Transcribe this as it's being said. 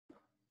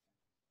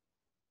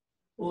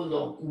Oh,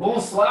 donc,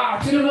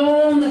 bonsoir tout le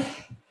monde.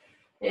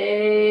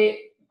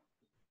 Et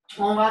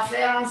on va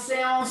faire une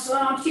séance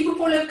un petit peu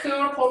pour le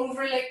cœur, pour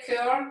ouvrir le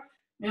cœur,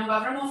 mais on va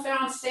vraiment faire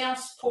une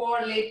séance pour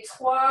les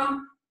trois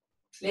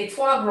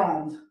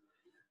grandes.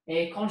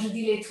 Et quand je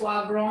dis les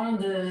trois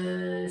grandes,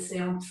 c'est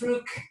un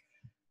truc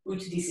où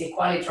tu dis c'est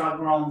quoi les trois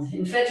grandes?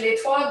 En fait, les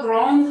trois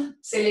grandes,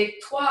 c'est les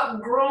trois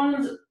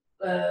grandes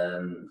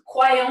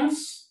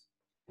croyances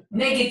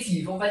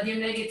négatives, on va dire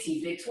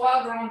négatives, les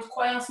trois grandes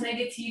croyances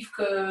négatives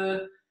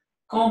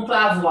qu'on peut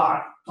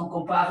avoir. Donc,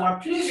 on peut avoir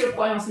plusieurs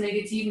croyances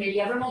négatives, mais il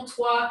y a vraiment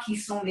trois qui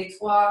sont les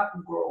trois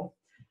gros.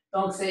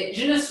 Donc, c'est «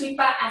 je ne suis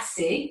pas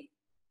assez »,«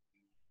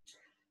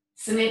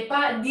 ce n'est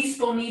pas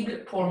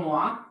disponible pour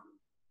moi »,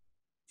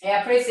 et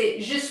après, c'est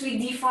 « je suis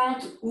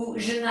différente » ou «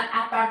 je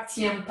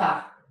n'appartiens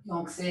pas ».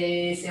 Donc,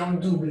 c'est en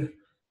double.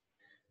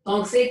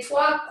 Donc, ces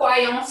trois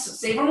croyances,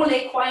 c'est vraiment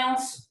les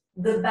croyances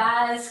de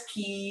base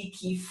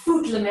qui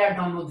foutent la merde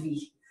dans notre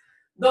vie.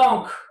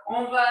 Donc,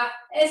 on va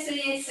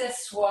essayer ce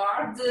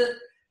soir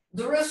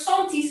de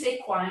ressentir ces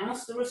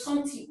croyances, de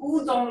ressentir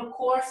où dans le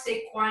corps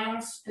ces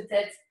croyances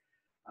peut-être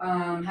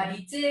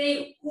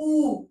habitées,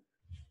 ou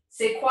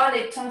c'est quoi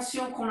les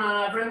tensions qu'on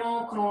a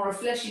vraiment, quand on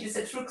réfléchit de ce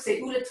truc,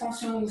 c'est où les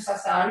tensions, où ça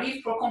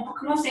arrive, pour qu'on peut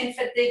commencer en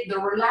fait de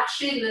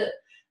relâcher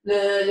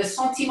le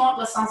sentiment,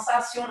 la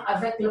sensation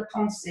avec la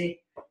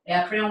pensée. Et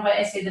après, on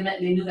va essayer de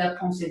mettre les nouvelles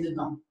pensées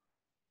dedans.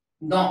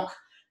 Donc,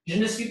 je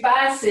ne suis pas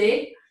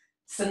assez,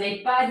 ce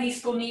n'est pas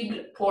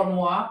disponible pour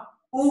moi,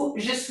 ou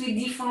je suis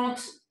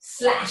différente, /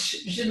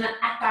 je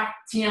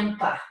n'appartiens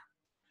pas.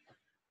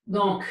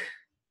 Donc,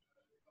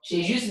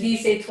 j'ai juste dit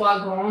ces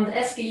trois grandes.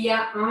 Est-ce qu'il y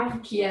a un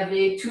qui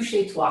avait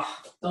touché toi?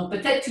 Donc,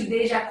 peut-être tu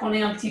déjà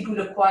connais un petit peu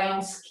de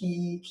croyance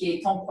qui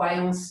est ton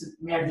croyance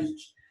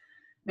merdique.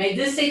 Mais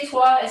de ces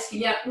trois, est-ce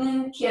qu'il y a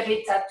une qui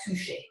avait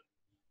touché?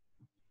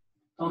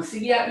 Donc,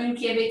 s'il y a une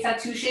qui avait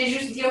touché,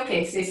 juste dis, OK,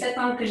 c'est cette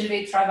un que je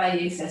vais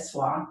travailler ce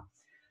soir.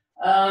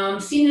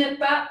 S'il n'y a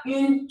pas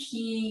une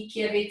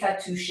qui avait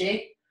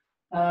touché,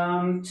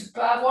 tu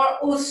peux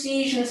avoir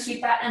aussi, je ne suis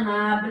pas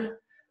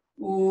aimable,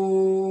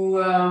 ou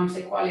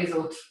c'est quoi les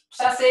autres?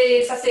 Ça,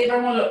 c'est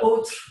vraiment le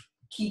autre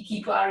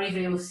qui peut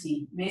arriver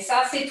aussi. Mais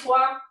ça, c'est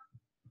toi,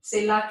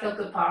 c'est là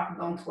quelque part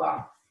dans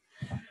toi.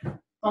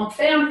 Donc,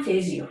 ferme tes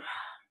yeux.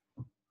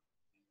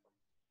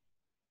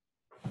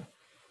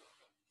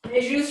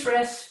 Et juste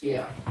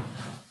respire.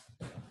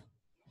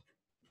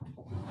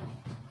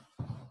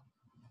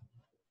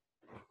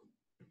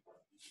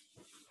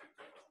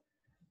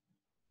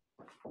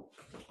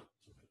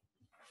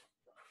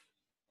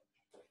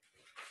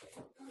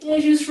 Et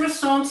juste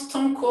ressens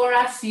ton corps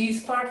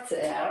assis par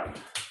terre.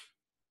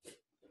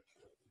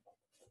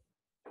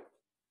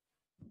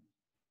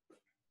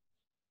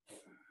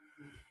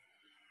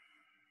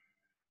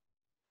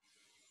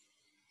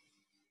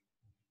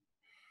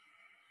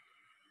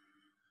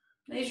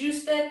 Et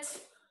juste être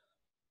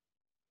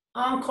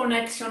en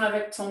connexion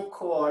avec ton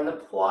corps, le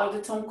poids de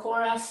ton corps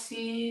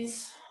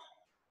assis.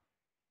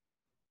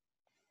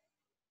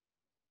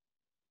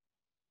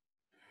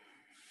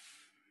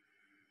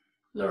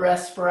 La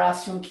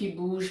respiration qui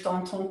bouge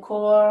dans ton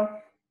corps.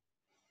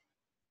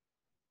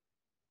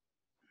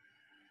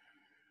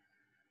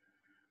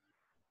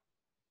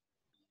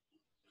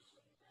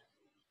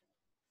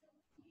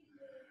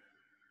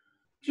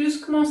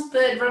 Juste commence à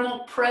être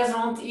vraiment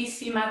présente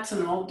ici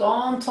maintenant,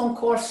 dans ton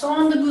corps,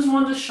 sans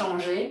besoin de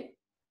changer,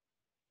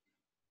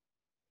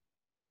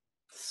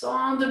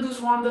 sans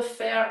besoin de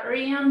faire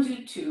rien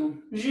du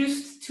tout.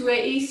 Juste, tu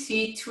es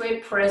ici, tu es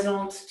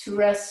présente, tu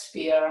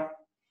respires.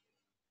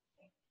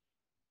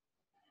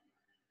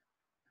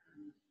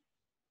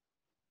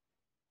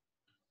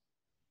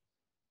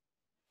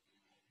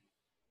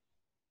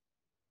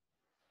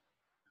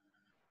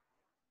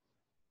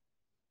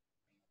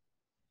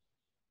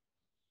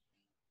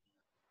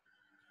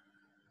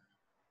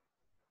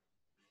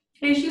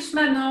 Et juste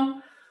maintenant,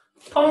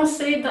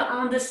 pensez dans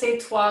un de ces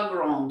trois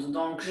grandes.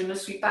 Donc, je ne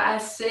suis pas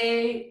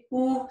assez,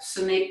 ou ce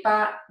n'est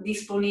pas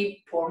disponible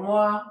pour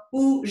moi,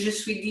 ou je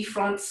suis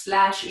différente /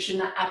 je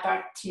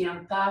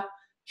n'appartiens pas.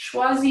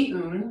 Choisis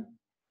une.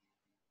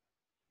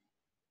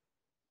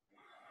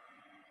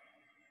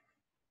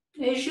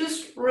 Et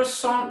juste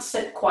ressens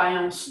cette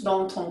croyance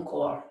dans ton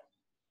corps.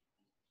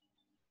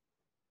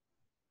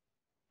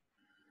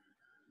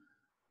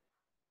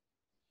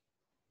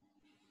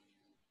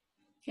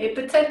 Et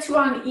peut-être tu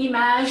as une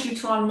image ou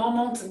tu as un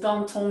moment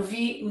dans ton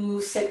vie où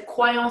cette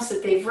croyance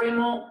était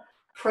vraiment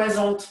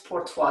présente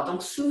pour toi.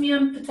 Donc,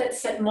 souviens peut-être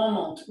ce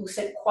moment où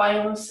cette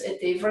croyance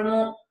était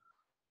vraiment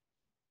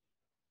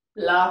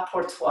là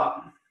pour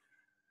toi.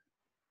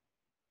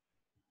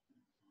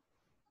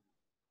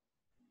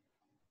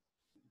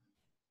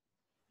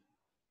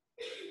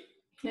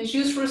 Et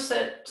juste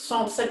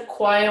ressens cette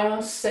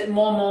croyance, ce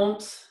moment.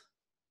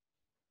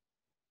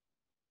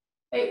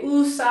 Et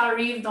où ça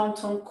arrive dans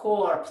ton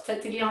corps.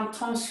 Peut-être il y a une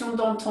tension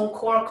dans ton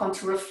corps quand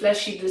tu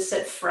réfléchis de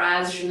cette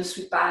phrase « je ne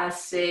suis pas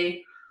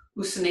assez »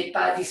 ou « ce n'est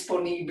pas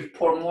disponible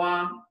pour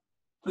moi »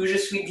 ou « je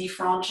suis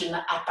différente, je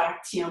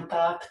n'appartiens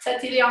pas ».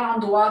 Peut-être il y a un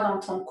endroit dans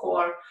ton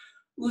corps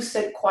où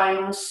cette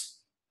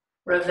croyance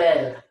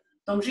révèle.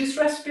 Donc, juste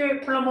respirer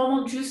pour le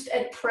moment, juste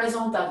être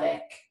présente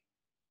avec.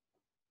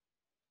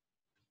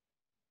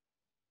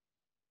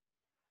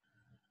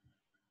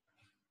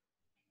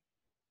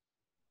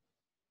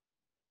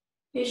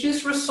 Et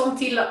juste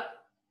ressentir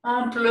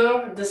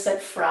l'ampleur de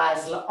cette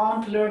phrase,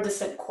 l'ampleur de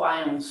cette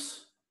croyance.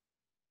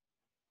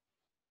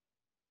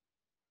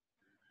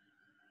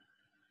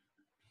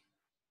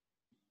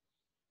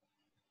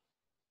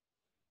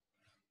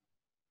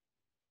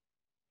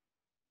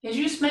 Et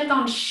juste mettre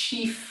un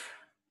chiffre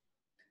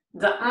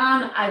de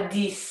 1 à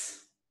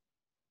 10.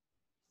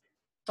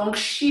 Donc,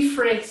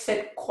 chiffrer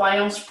cette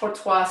croyance pour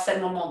toi à ce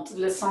moment,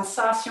 les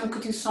sensations que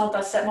tu sens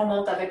à ce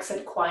moment avec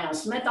cette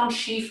croyance. Mettre un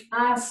chiffre,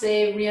 1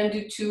 c'est rien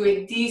du tout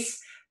et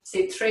 10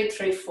 c'est très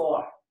très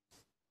fort.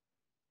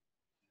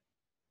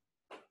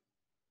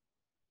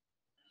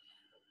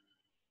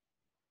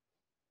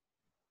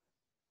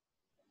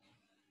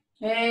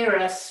 Et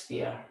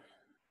respire.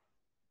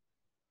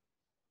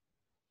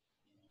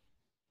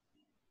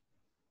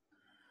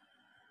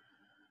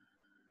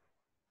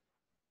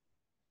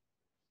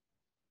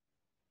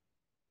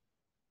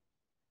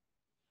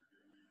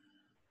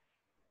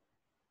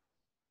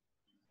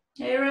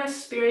 Et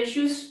respire,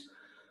 juste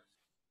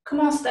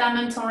commence à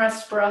amener ton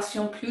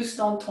respiration plus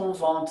dans ton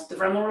ventre, de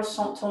vraiment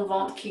ressentir ton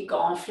ventre qui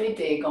gonfle et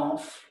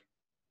dégonfle.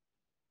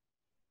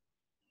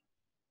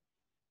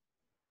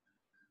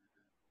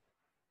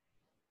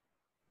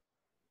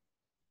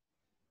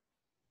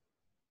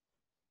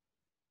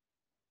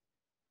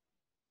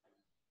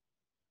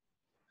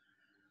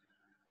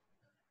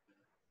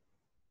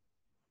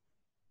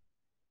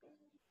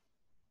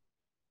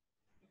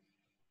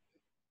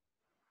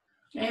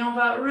 Et on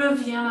va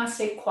revenir à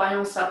ces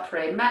croyances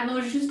après. Maintenant,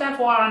 juste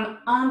avoir une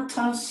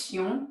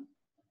intention.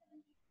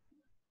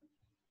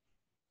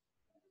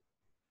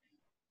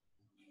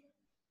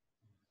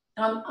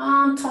 Une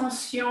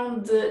intention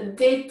de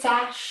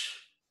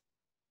détacher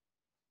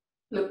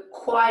la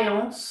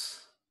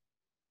croyance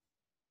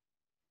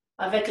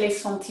avec les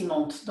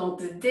sentiments.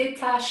 Donc, de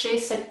détacher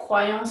cette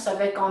croyance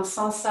avec une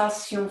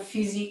sensation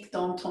physique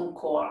dans ton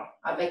corps,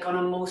 avec une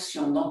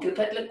émotion. Donc,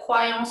 peut-être la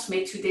croyance,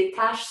 mais tu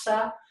détaches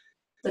ça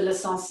de la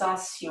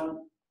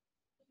sensation.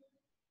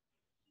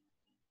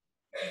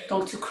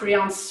 Donc, tu crées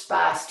un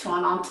espace. Tu as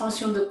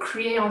l'intention de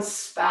créer un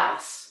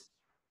espace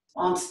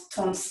entre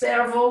ton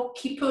cerveau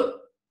qui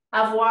peut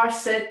avoir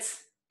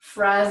cette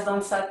phrase dans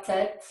sa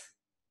tête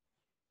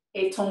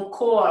et ton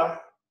corps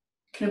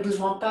qui n'a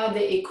besoin pas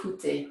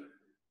d'écouter.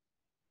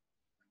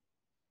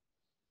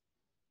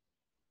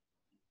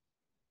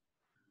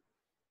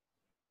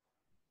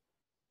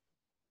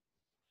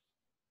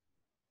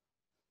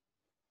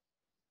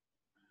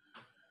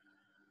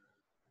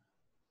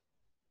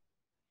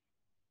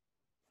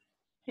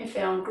 Et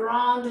fais une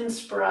grande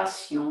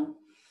inspiration.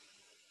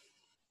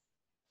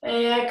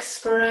 Et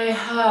expirez.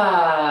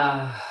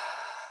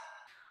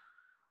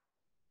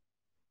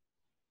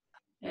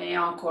 Et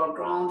encore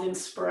grande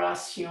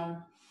inspiration.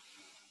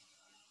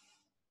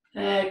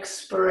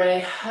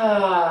 Expirez.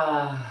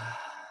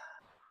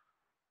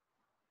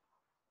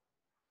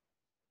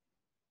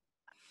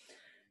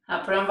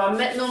 Après, on va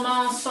mettre nos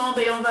mains ensemble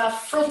et on va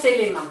frotter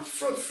les mains.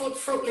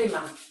 Frotte les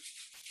mains.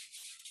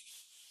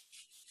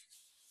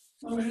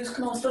 Donc, juste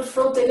commence à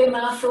frotter les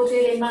mains pour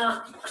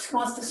que tu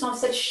commences à sentir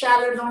cette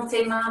chaleur dans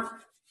tes mains.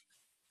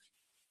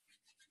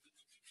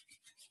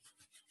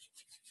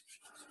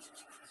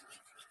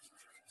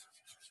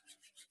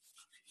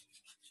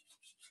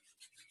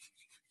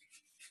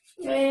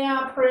 Et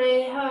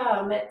après,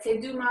 mets tes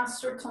deux mains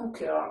sur ton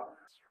cœur.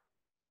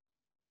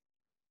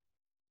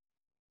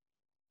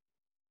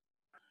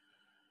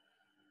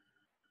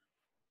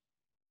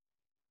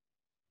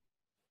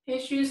 Et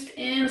juste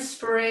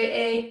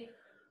inspirer et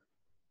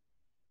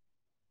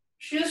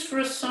juste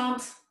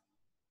ressente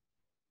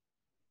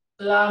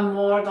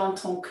l'amour dans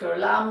ton cœur,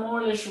 l'amour,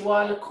 la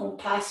joie, la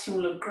compassion,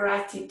 la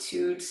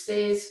gratitude,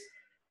 ces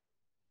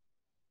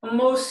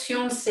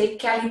émotions, ces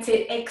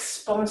qualités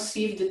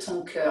expansives de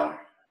ton cœur.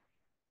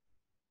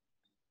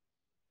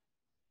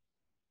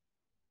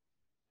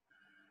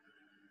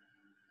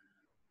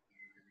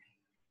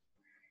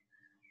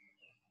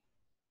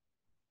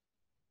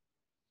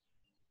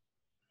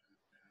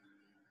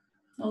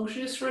 Donc,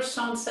 juste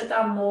ressente cet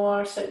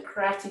amour, cette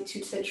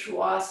gratitude, cette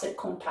joie, cette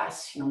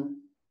compassion.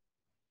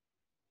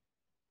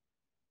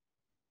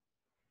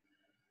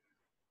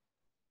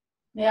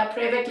 Et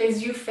après, avec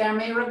les yeux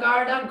fermés,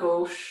 regarde à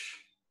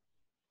gauche,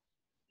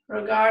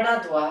 regarde à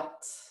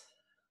droite,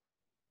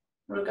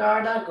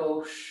 regarde à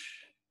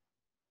gauche,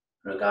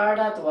 regarde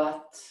à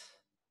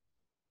droite,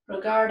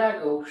 regarde à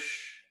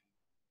gauche,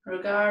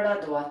 regarde à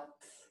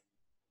droite,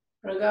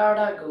 regarde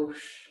à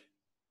gauche,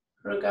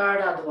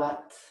 regarde à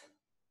droite.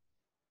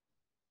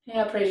 Et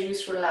après,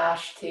 juste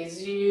relâche tes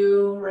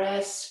yeux,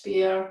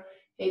 respire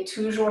et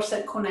toujours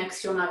cette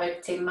connexion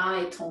avec tes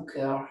mains et ton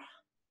cœur.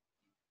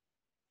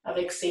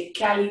 Avec ces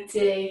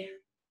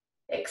qualités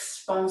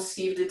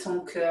expansives de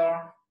ton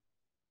cœur,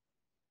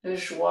 la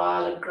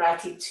joie, la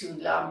gratitude,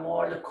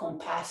 l'amour, la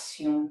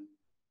compassion.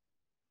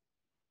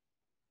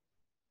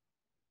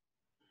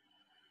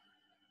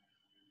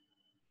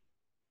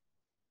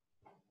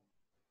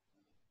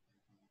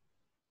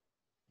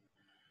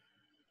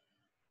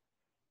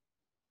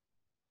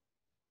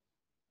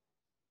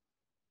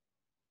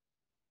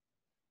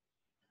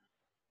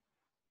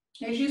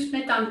 Et juste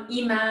mettre en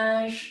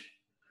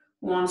image,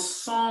 ou en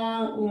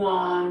son, ou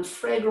en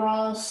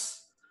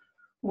fragrance,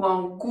 ou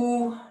en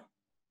goût,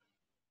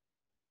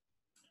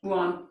 ou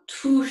en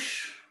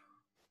touche,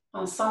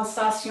 en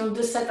sensation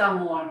de cet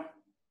amour.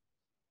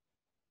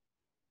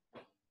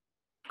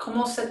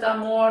 Comment cet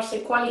amour,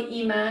 c'est quoi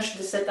l'image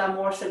de cet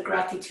amour, cette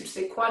gratitude,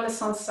 c'est quoi la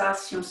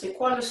sensation, c'est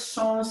quoi le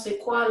son, c'est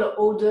quoi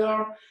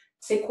l'odeur,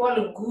 c'est quoi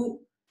le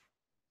goût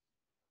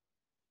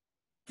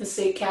de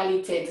ces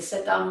qualités, de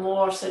cet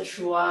amour, cette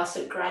joie,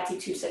 cette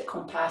gratitude, cette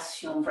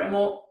compassion,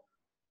 vraiment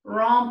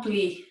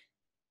rempli.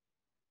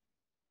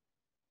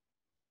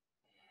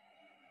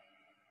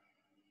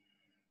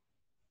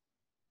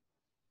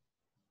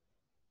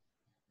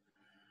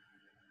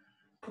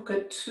 Pour que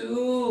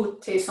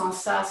toutes tes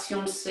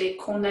sensations se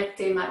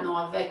connectent maintenant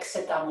avec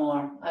cet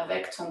amour,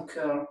 avec ton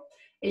cœur.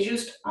 Et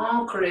juste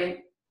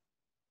ancrer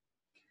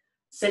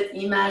cette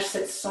image,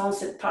 cette son,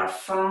 cet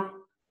parfum,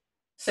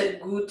 cette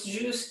goutte,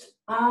 juste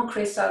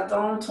ancrer ça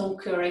dans ton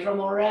cœur et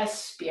vraiment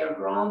respire,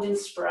 grande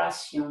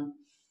inspiration,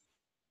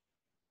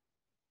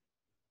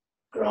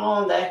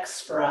 grande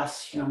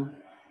expiration.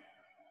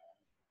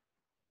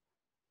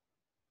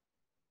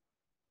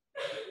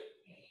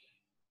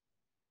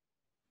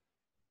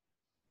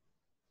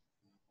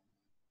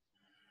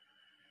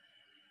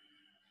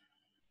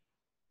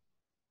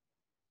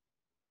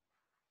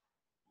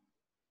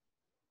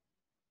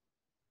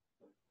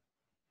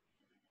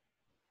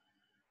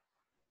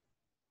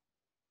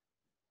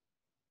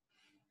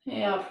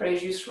 Et après,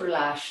 juste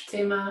relâche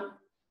tes mains.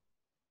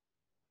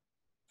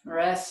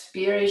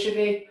 Respire et je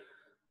vais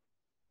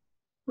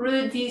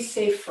redire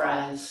ces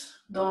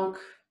phrases. Donc,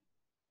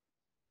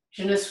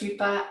 je ne suis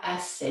pas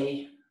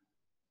assez.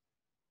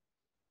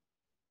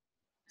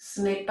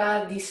 Ce n'est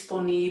pas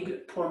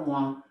disponible pour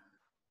moi.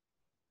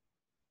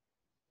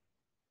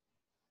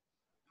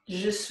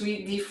 Je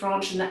suis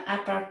différente, je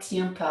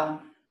n'appartiens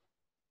pas.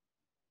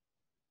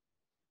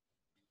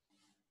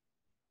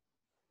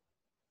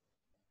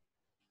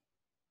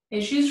 Et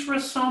juste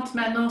ressente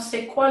maintenant,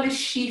 c'est quoi le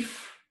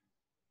chiffre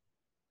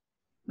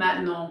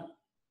maintenant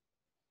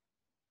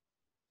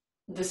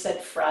de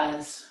cette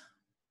phrase?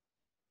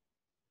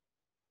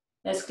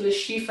 Est-ce que le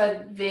chiffre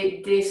avait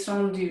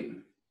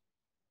descendu?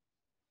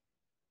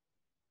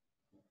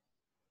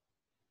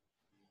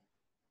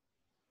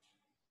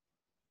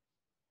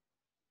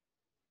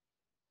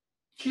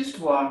 Juste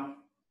voir.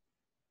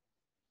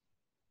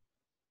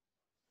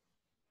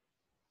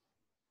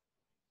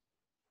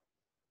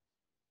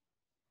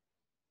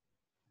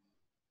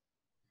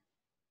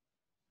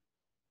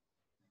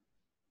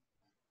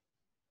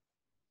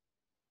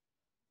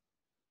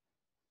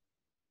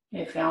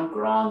 Et fais une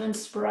grande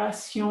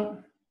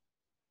inspiration.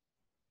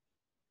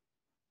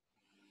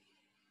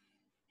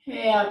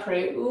 Et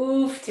après,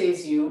 ouvre tes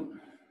yeux.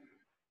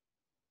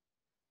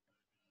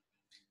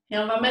 Et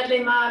on va mettre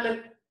les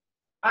mains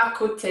à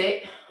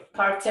côté,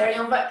 par terre. Et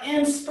on va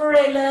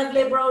inspirer, lève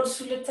les bras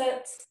sous la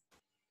tête.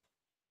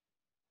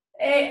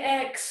 Et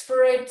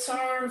expire,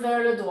 tourne vers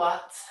le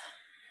droit.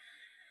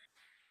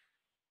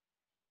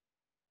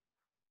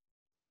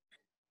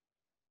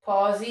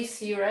 Pause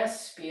ici,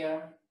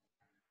 respire.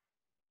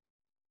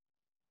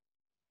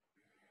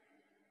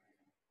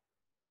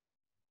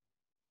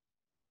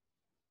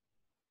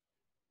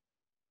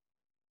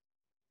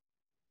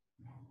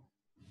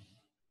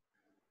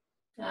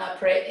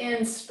 Après,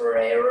 inspire,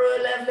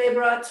 relève les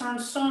bras, tourne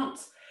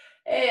centre.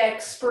 Et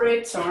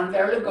expire, tourne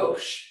vers le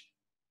gauche.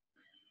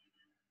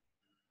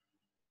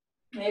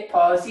 Et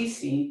pause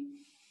ici.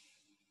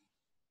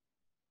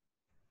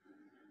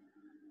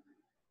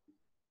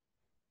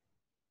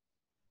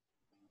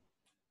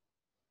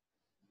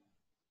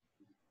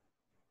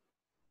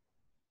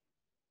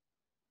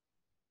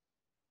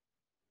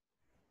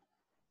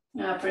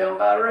 Après, on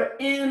va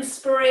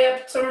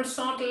inspirer, tourne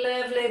centre,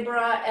 lève les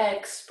bras,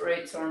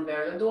 expire, tourne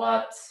vers le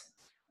droit.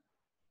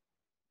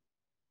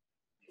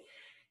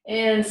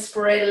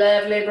 Inspire,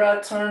 lève les bras,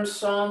 tourne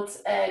centre,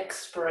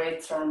 expire,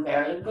 tourne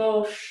vers le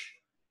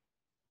gauche.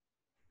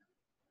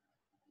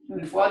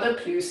 Une fois de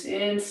plus,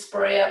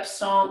 inspire,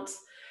 absente,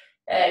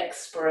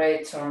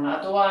 expire, tourne à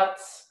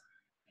droite.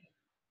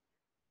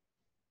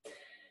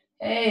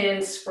 Et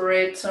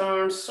inspire,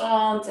 tourne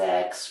centre,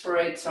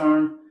 expire,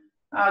 tourne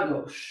à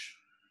gauche.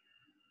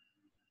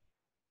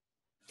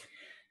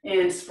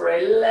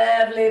 Inspire,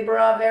 lève les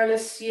bras vers le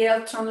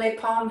ciel, tourne les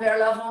palmes vers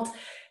l'avant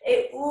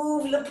et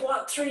ouvre la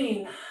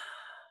poitrine.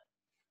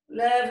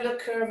 Lève le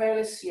cœur vers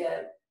le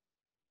ciel.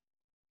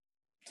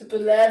 Tu peux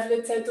lever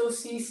la tête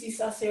aussi si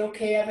ça c'est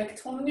OK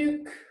avec ton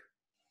nuque.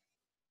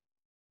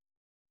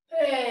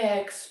 Et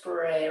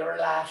expire,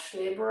 relâche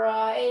les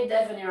bras et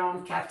devenir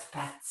en quatre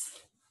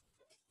pattes.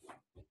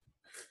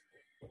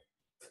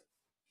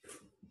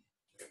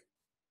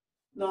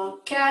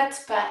 Donc,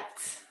 quatre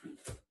pattes.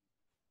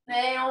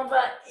 Et on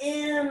va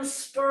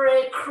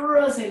inspirer,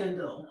 creuser le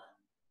dos.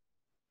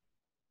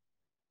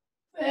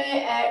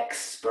 Et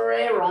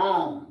expire,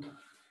 ronde.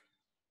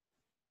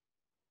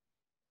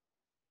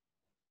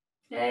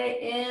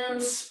 Et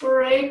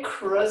inspire,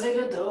 creuser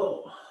le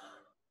dos.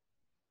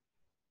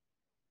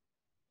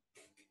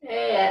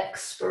 Et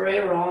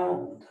expirez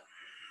ronde.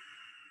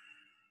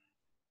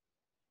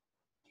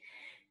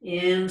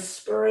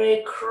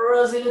 Inspirez,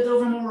 creusez le dos,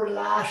 vraiment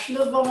relâche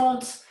le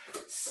ventre,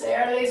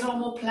 serre les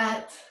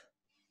omoplates.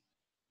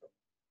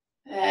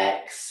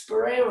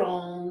 Expirez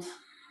ronde.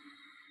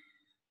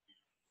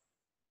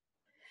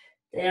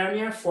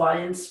 Dernière fois,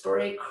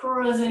 inspirez,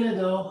 creusez le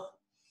dos.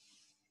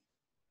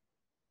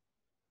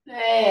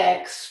 Et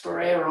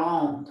expirez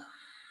ronde.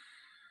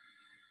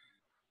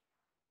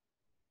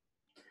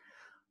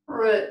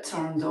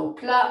 Retourne dos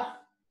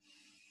plat.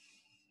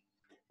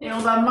 Et on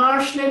va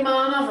marcher les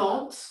mains en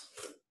avant.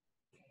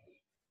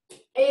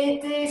 Et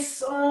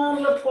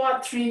descendre la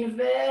poitrine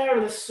vers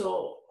le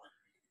sol.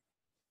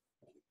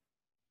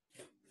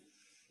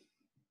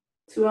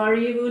 Tu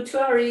arrives où tu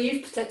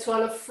arrives, peut-être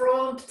toi le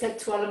front,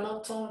 peut-être toi le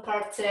menton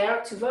par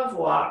terre, tu vas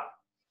voir.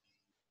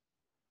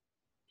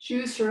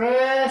 Juste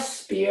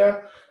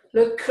respire,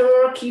 le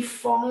cœur qui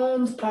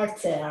fonde par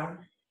terre.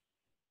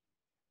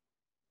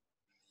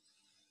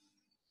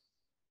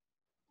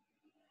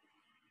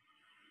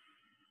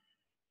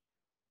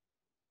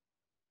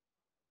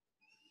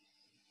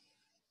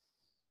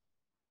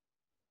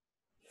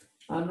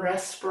 Une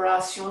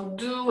respiration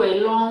douce et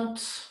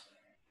lente.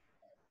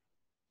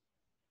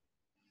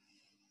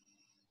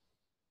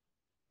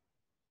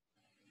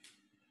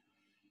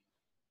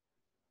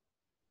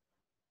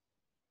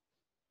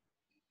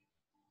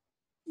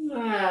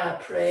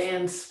 Après,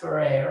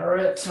 inspirez,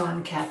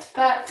 retourne quatre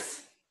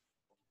pattes.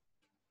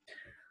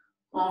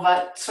 On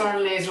va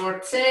tourner les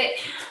orteils.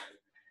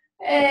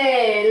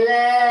 Et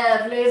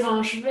lève les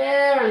hanches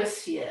vers le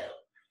ciel.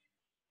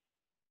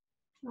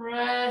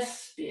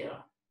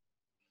 Respire.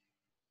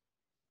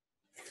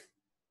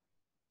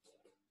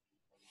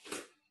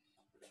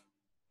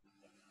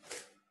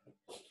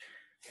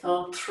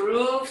 Donc,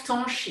 trouve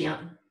ton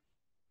chien.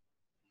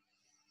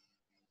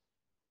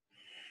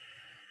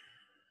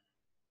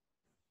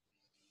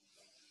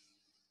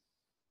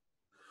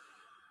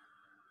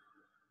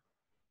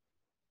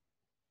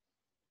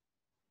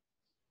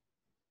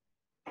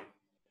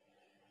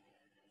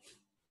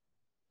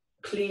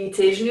 Plie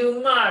tes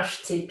genoux,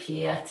 marche tes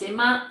pieds à tes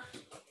mains.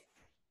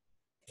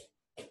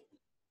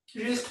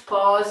 Juste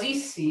pause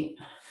ici.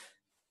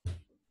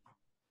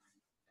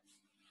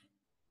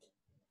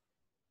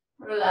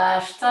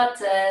 Relâche ta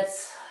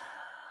tête.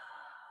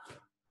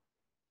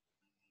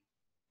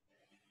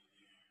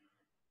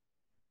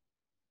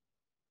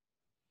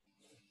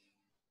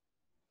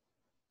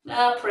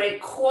 Après,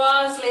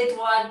 croise les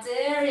doigts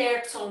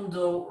derrière ton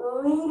dos.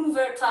 Roule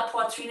vers ta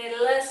poitrine et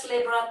laisse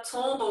les bras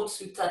tomber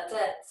au-dessus de ta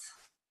tête.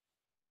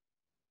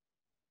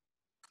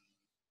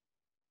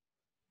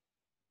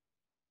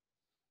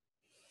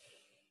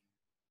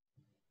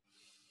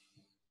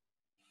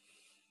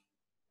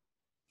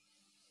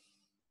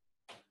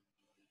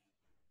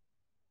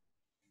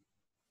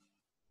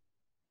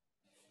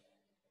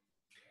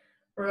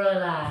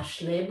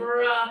 Relâche les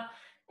bras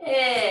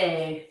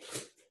et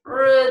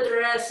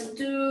redresse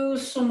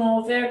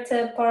doucement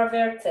vertèbre par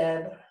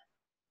vertèbre.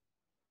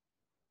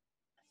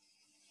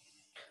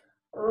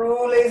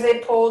 Roule les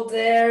épaules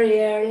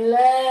derrière,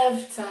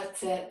 lève ta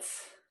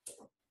tête.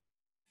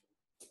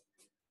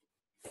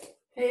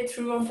 Et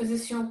trouve en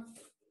position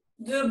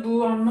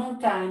debout en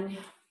montagne.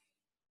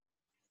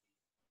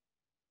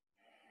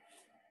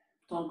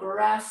 Donc,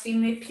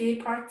 racine les pieds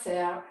par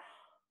terre.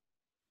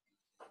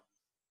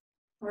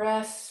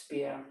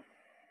 Respire.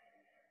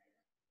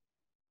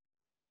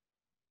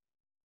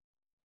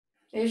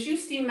 Et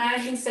juste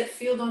imagine cette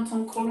file dans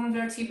ton colonne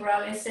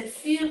vertébrale et cette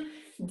file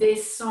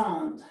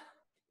descend.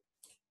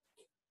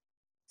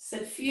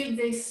 Cette file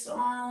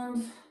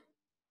descend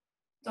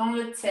dans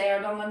le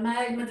terre, dans le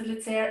magma de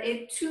la terre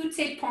et toutes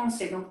tes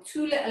pensées, donc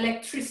toute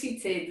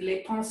l'électricité de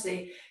les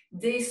pensées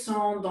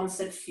descend dans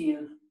cette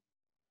file.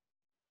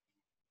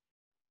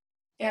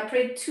 Et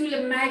après, tout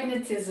le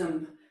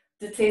magnétisme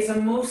de tes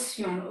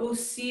émotions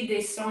aussi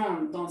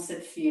descend dans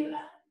cette file.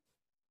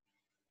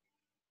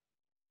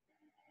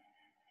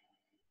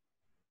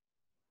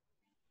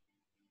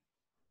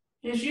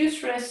 Et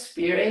juste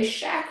respire. Et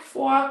chaque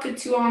fois que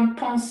tu as une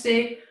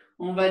pensée,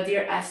 on va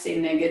dire assez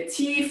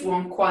négative ou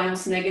une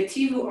croyance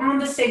négative ou un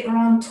de ces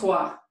grands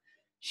toi,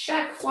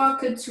 chaque fois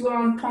que tu as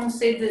une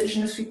pensée de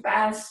je ne suis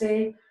pas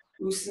assez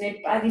ou ce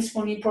n'est pas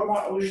disponible pour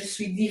moi ou je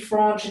suis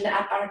différente, je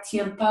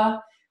n'appartiens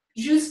pas,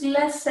 juste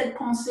laisse cette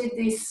pensée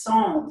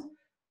descendre.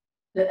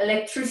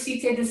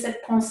 L'électricité de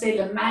cette pensée,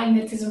 le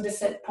magnétisme de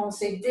cette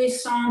pensée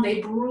descend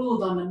et brûle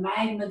dans le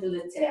magma de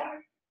la terre.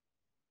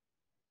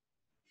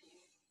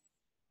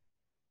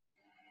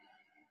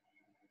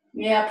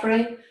 Et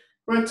après,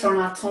 retourne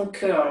à ton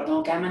cœur.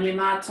 Donc, amène les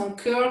mains à ton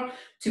cœur.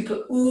 Tu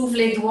peux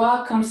ouvrir les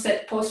doigts comme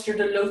cette posture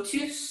de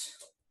lotus.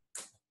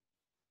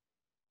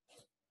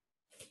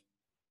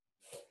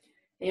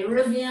 Et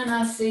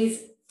reviens à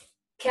ces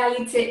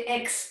qualités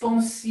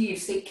expansives,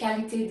 ces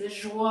qualités de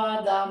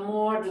joie,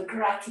 d'amour, de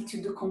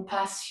gratitude, de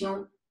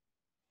compassion.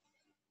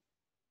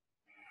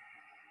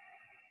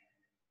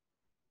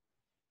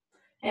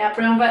 Et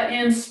après, on va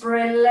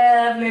inspirer,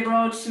 lève les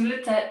bras au-dessus de la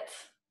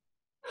tête.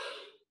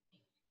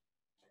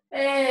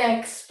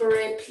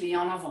 Expirez, plie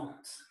en avant.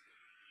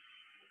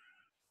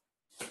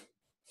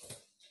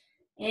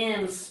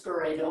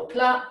 Inspirez, dos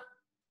plat.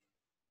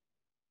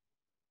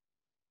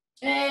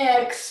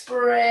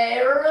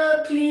 Expirez,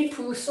 replie,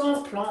 pousse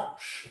en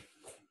planche.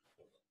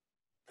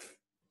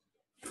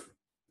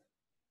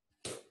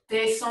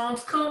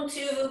 Descendre comme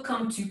tu veux,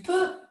 comme tu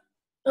peux.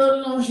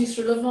 Allongez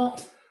sur le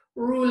ventre.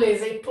 Roule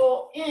les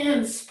épaules.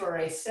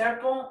 Inspirez,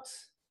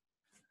 serpente.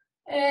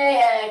 Et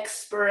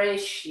expirez,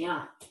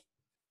 chien.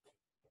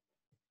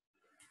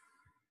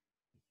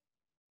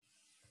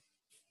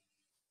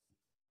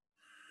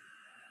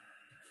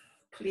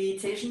 Plie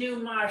tes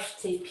genoux, marche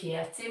tes pieds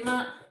à tes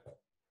mains.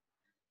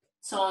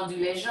 Tendu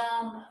les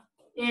jambes.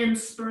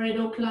 Inspirez,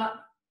 dos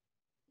plat.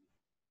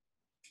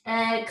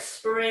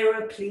 Expirez,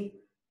 replie.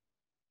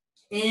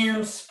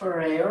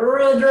 Inspirez,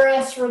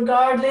 redresse,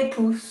 regarde les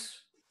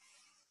pouces.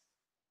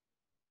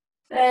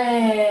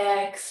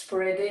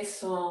 Expirez,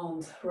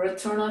 descendre.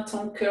 Retourne à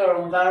ton cœur,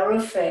 on va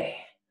refaire.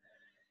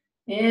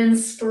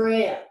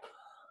 Inspirez, up.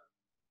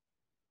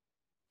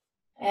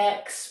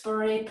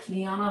 Expirez,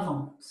 plie en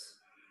avant.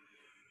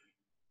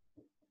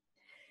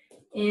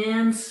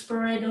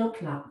 Inspirez, dos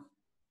plat.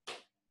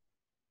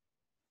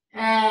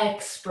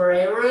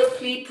 Expirez,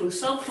 replie,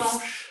 pousse en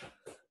planche.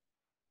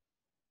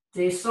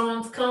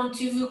 Descendre comme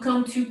tu veux,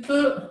 comme tu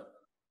peux.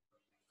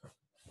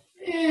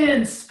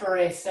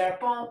 Inspirez,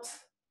 serpente.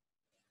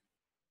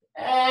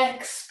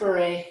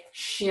 Expirez,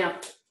 chien.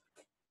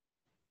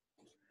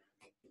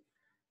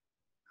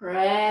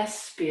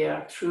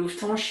 Respire, trouve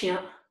ton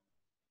chien.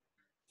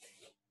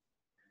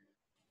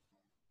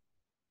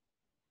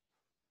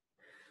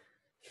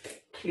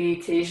 Plie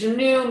tes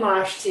genoux,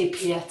 marche tes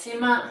pieds à tes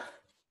mains.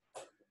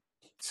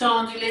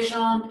 Tendu les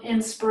jambes,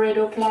 inspirez,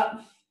 dos plat.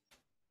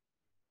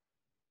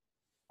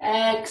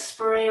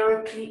 Expirez,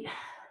 replie.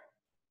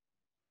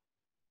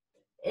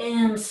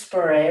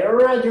 Inspirez,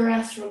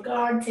 redresse,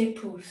 regarde tes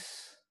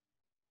pouces.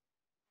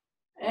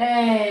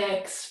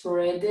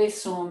 Expirez,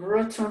 descendre,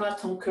 retourne à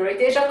ton cœur. Et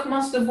déjà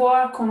commence de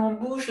voir quand on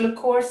bouge le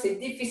corps, c'est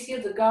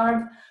difficile de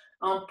garder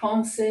en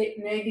pensée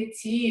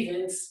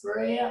négative.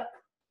 Inspirez, up.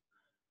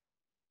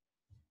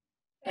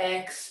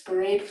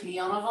 Expirez,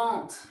 plie en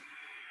avant.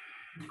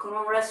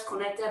 Quand on reste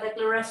connecté avec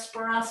la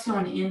respiration,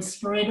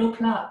 inspirez, dos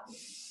plat.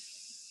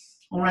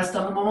 On reste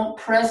dans le moment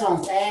présent.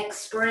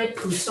 Expirez,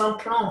 pousse en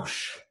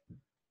planche.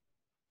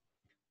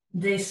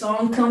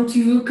 Descends comme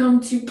tu veux, comme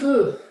tu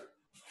peux.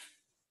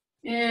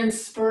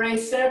 Inspirez,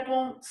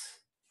 serpente.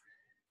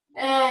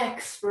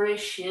 Expirez,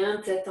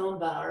 chien, tête en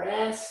bas.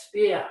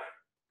 Respire.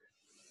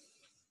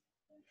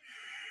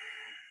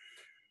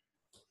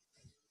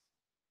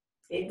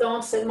 Et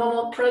dans ce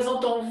moment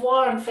présent, on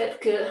voit en fait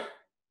que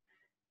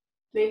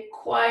les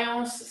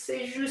croyances,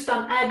 c'est juste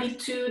une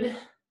habitude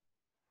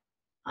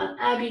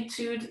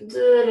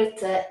de la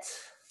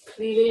tête.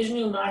 Plie les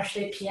genoux, marche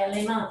les pieds à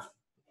les mains.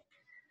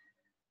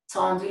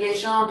 Tendu les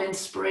jambes,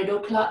 inspirez,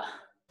 dos plat.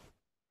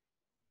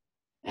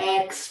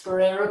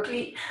 Expirez,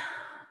 replie.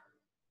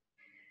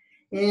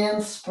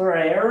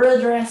 Inspirez,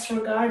 redresse,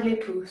 regarde les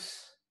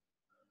pouces.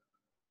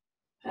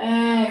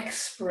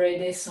 Expirez,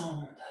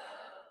 descendre.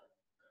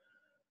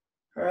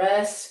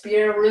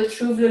 Respire,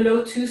 retrouve le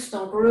lotus,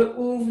 donc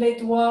rouvre les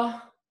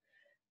doigts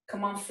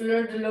comme un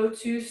fleur de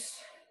lotus.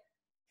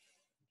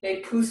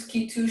 Les pouces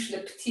qui touchent,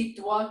 le petit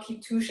doigt qui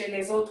touche et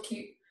les autres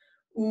qui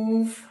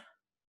ouvrent.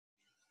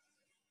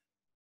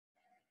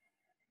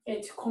 Et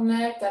tu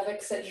connectes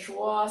avec cette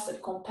joie, cette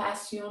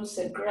compassion,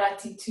 cette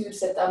gratitude,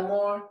 cet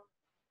amour.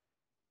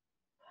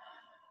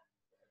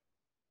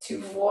 Tu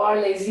vois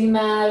les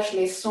images,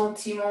 les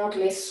sentiments,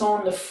 les sons,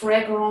 la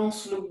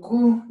fragrance, le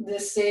goût de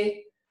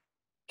ces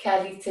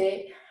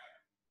qualités.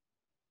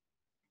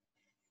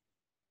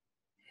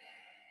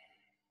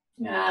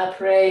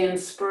 Après,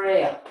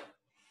 inspirez, up.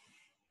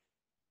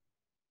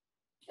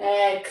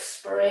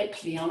 Expirez,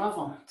 plie en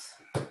avant.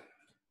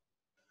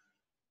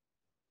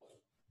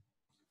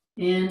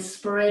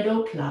 Inspirez,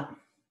 dos plat.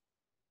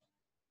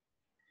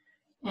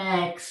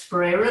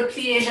 Expirez,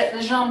 repliez, jette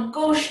la jambe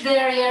gauche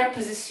derrière,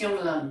 position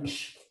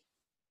lunge.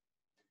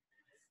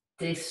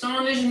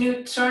 Descends le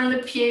genou, tourne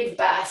le pied,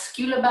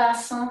 bascule le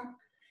bassin.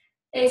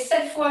 Et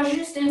cette fois,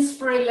 juste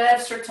inspirez,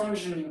 lève sur ton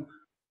genou.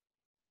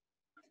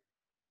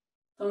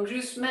 Donc,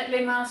 juste mettre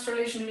les mains sur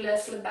les genoux,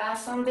 laisse le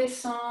bassin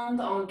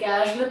descendre,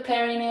 engage le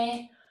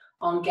périnée,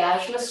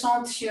 engage la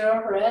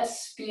ceinture,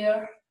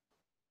 respire.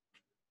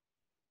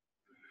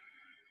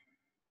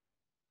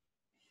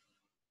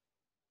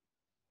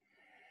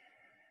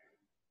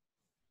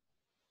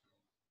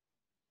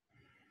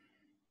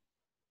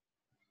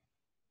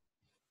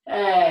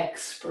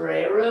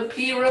 Expirez,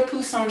 replie,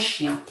 repousse en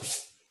chien.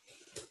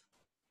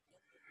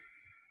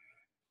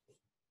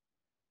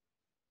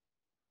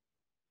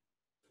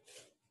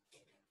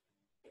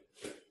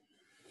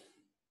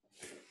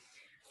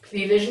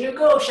 Plie le genou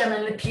gauche,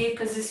 amène le pied,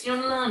 position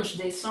lunge,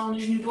 descend le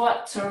genou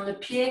droit, tourne le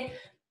pied,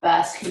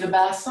 bascule le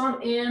bassin,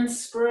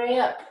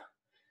 inspire, up.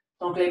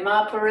 Donc les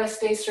mains peuvent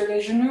rester sur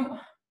les genoux.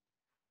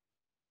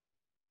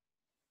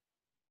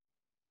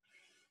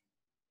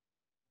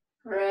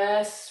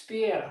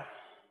 Respire.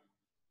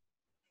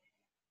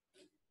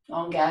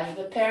 Engage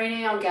le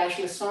périnée, engage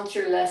le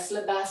ceinture, laisse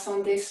le bassin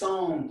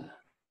descendre.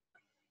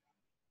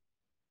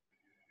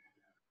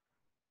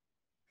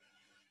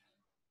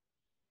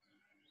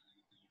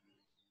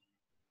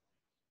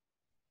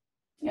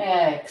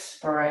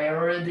 Expire,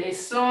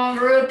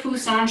 redescendre,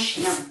 repousse en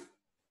chien.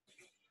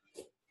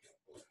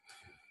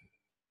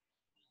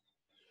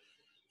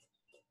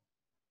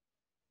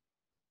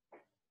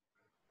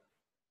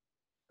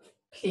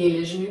 Plie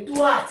le genou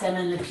droit,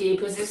 amène le pied,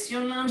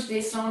 position lunge,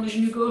 descend le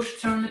genou gauche,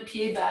 tourne le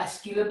pied,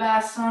 bascule le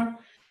bassin.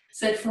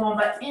 Cette fois, on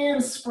va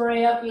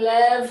inspire up,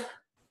 lève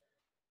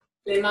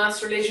les mains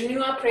sur les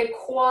genoux. Après,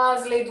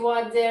 croise les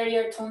doigts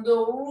derrière ton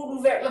dos,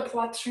 ouvre vers la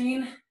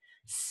poitrine,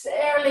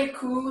 serre les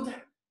coudes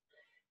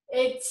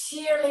et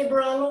tire les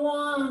bras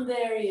loin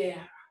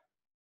derrière.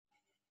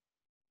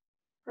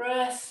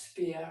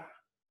 Respire.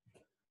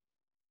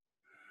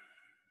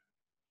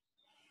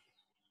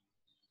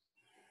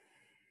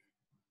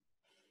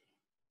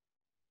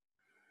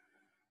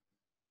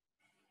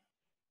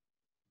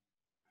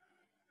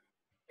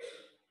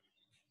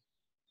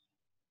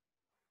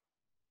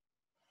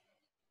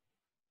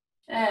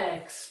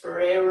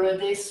 Expire,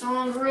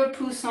 redescendre,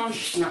 repousse en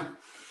chien.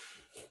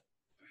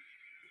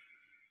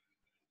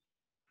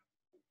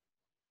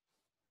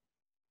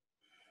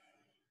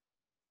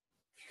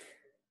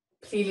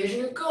 Plie le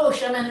genou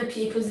gauche, amène le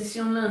pied,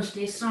 position lunge,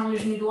 descend le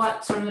genou droit,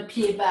 tourne le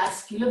pied,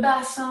 bascule le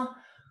bassin,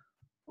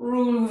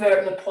 roule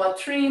vers la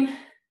poitrine,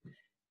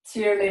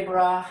 tire les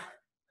bras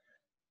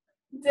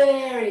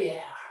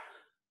derrière.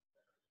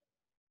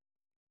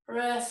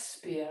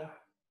 Respire.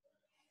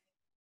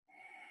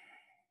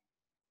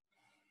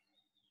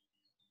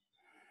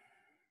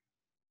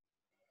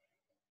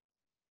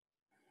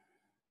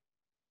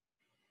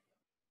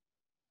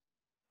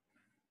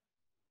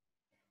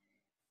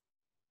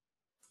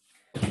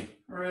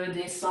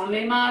 Redescends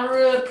les mains,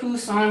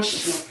 repousse en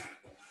chien.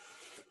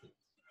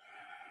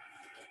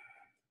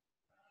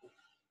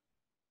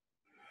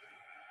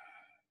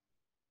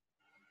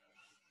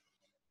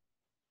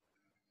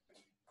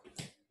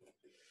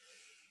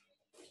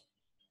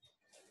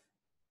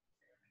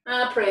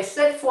 Après,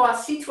 cette fois,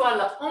 si tu as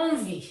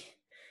l'envie,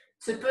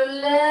 tu peux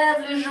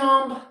lever les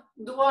jambes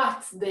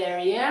droites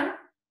derrière,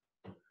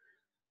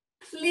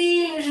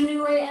 plie le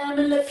genou et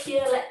amène le pied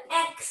à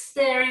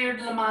l'extérieur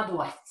de la main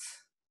droite.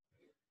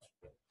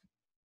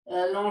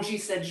 Allongez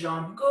cette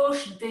jambe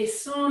gauche,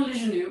 descends le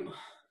genou.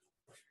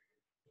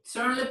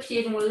 Tourne le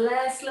pied, on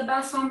laisse le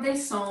bassin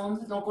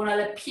descendre. Donc, on a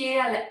le pied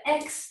à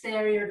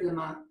l'extérieur de la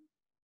main.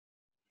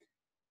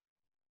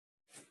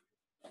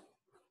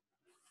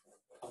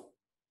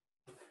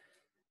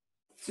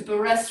 Tu peux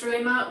rester sur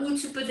les mains ou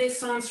tu peux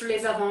descendre sur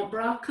les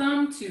avant-bras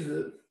comme tu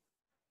veux.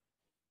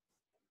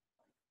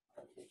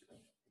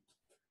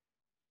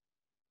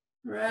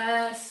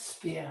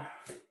 Respire.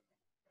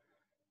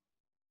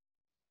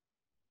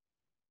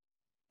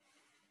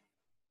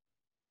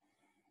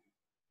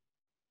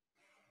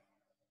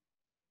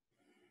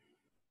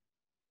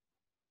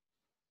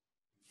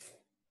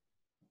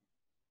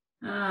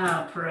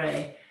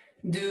 Après,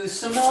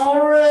 doucement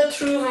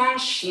retrouve en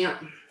chien.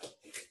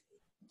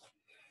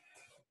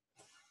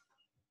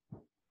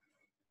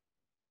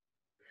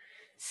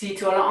 Si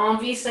tu as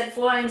envie cette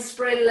fois,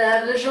 inspire,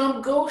 lève la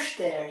jambe gauche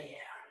derrière.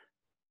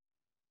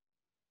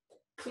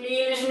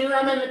 Plie le genou,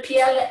 amène le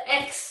pied à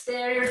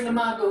l'extérieur de la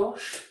main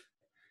gauche.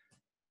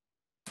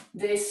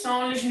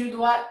 Descends le genou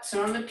droit,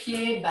 tourne le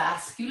pied,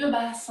 bascule le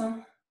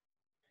bassin.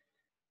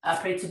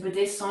 Après, tu peux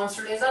descendre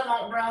sur les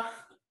avant-bras.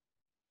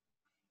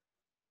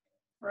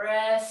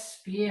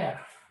 Respire.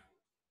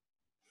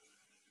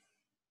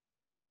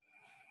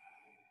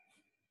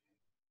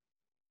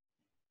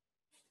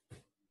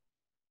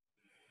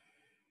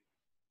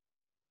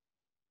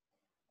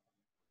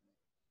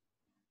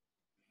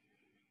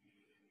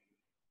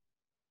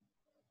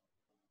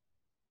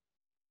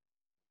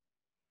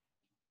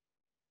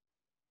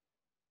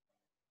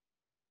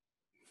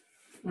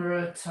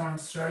 Retourne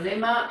sur les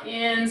mains.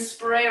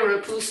 Inspire,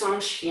 repousse en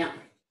chien.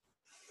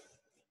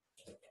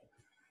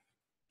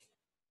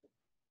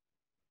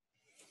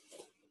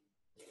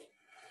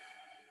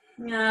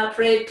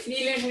 Après,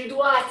 plie le genou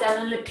droit,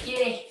 talon le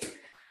pied.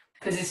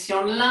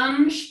 Position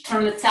lunge,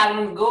 tourne le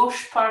talon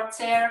gauche par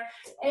terre.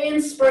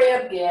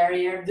 Inspire,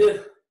 guerrière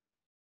 2.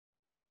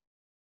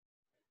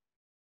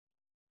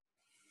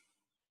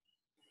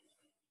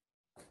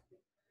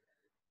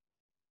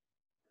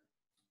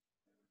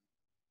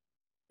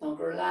 Donc,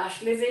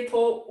 relâche les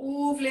épaules,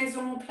 ouvre les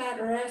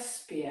omoplates,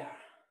 respire.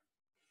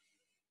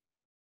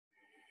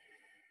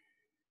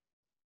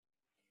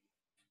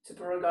 Tu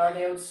peux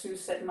regarder au-dessus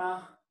cette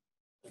main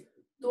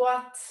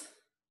droite.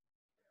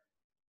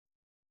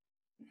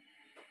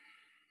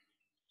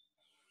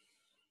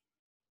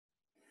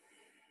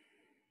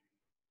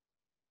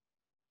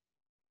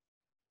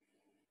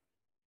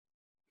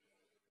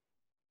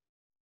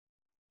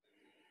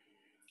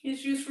 Et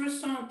juste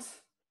ressente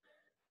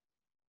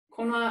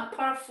qu'on a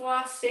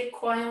parfois ces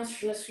croyances,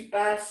 je ne suis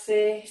pas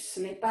assez, ce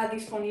n'est pas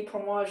disponible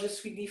pour moi, je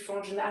suis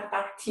différent, je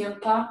n'appartiens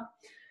pas,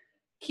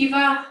 qui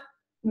va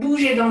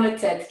bouger dans la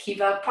tête, qui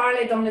va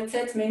parler dans la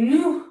tête, mais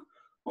nous,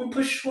 on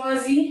peut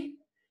choisir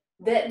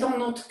d'être dans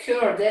notre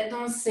cœur, d'être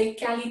dans ces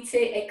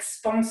qualités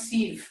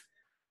expansives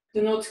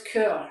de notre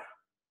cœur.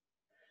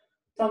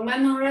 Donc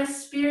maintenant,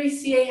 respire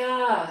ici et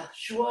là,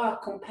 joie,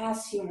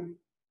 compassion,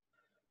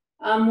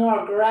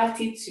 amour,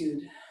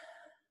 gratitude.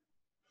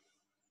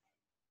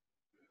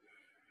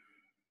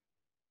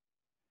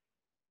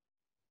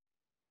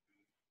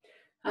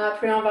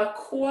 Après, on va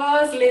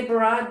croiser les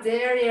bras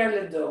derrière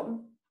le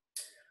dos.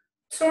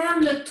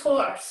 Tourne le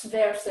torse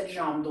vers cette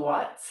jambe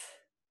droite.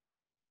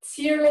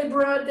 Tire les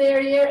bras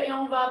derrière et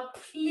on va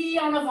plier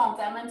en avant.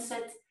 Amène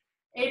cette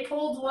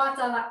épaule droite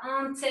à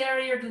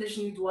l'intérieur de la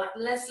genou droite.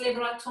 Laisse les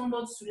bras tomber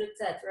au-dessus de la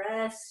tête.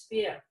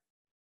 Respire.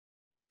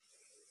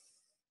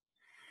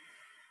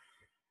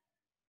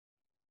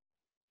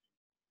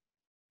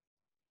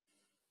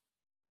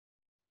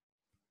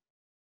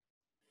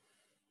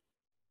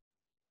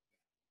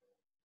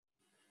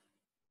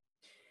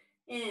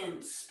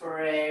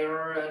 Inspire,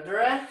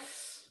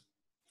 redresse.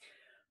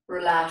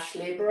 Relâche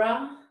les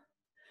bras.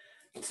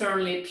 Tourne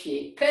les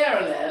pieds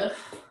parallèles.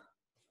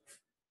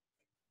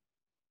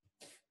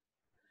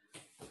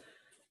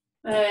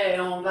 Et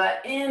on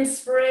va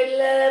inspirer,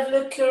 lève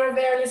le cœur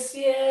vers le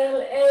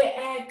ciel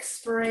et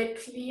expire,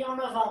 plie en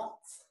avant.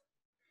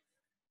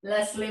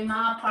 Laisse les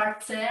mains par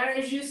terre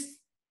et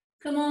juste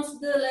commence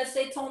de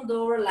laisser ton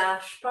dos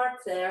relâche par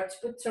terre. Tu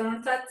peux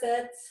tourner ta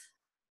tête.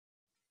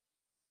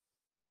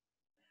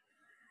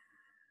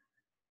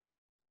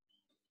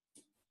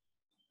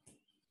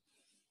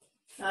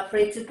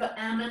 Après, tu peux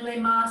amener les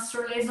mains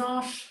sur les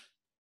hanches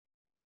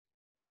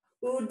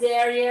ou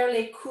derrière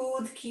les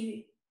coudes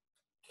qui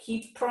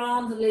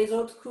prennent les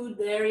autres coudes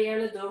derrière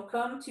le dos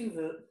comme tu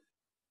veux.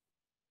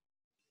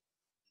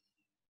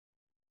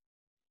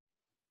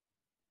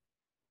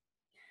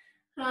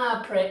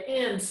 Après,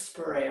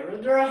 inspire,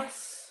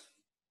 redresse.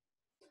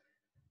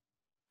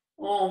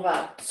 On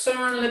va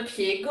tourner le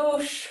pied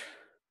gauche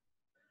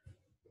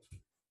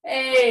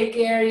et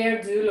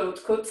guerrière de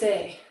l'autre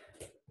côté.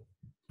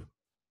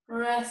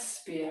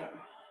 Respire.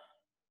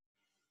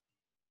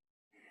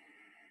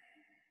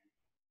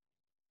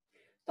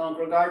 Donc,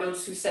 regarde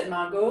au-dessus cette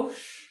main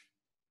gauche.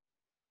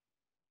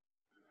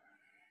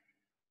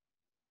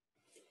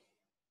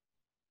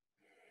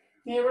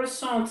 Et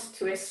ressens,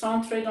 tu es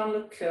centré dans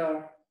le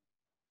cœur.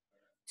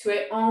 Tu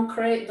es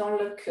ancré dans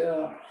le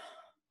cœur.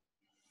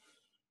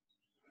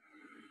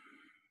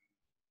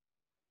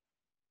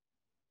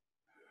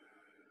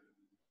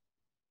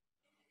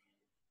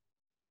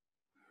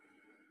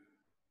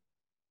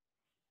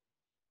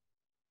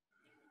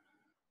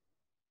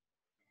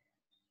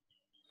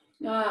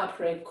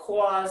 Après,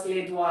 croise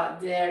les doigts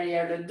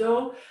derrière le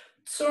dos.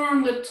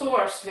 Tourne le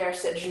torse vers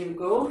cette genou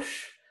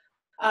gauche.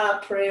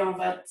 Après, on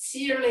va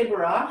tirer les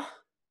bras.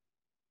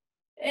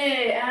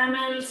 Et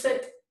amène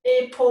cette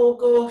épaule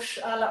gauche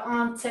à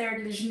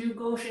l'intérieur du genou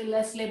gauche et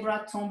laisse les bras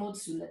tomber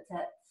au-dessus de la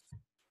tête.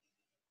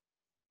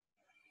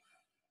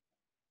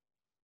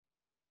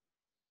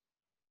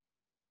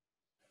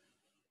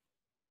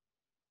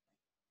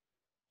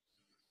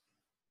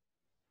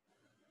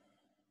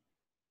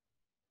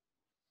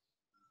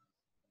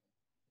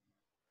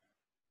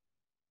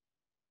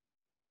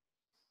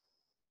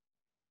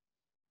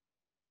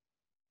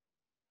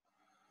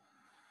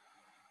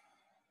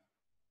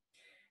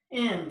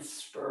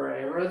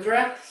 Inspire,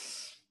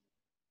 redresse.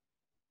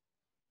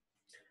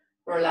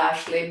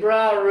 Relâche les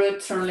bras,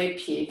 retourne les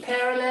pieds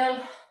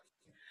parallèles.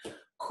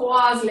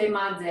 Croise les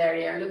mains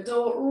derrière le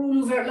dos,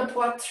 ouvre la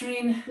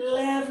poitrine,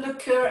 lève le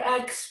cœur,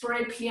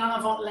 expire, plie en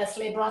avant, laisse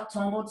les bras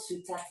tomber au-dessus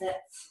de ta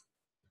tête.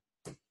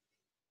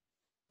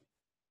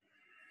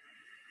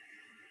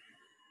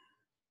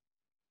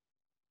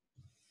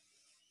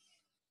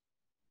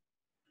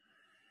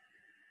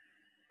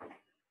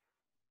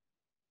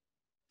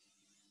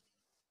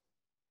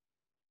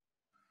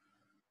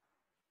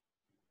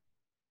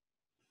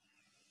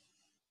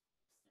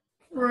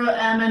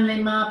 Amène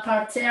les mains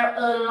par terre,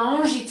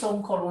 allonge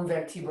ton colonne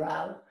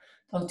vertébrale.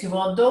 Donc, tu vas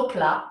en dos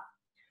plat.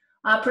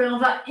 Après, on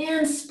va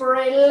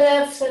inspirer,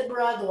 lève ce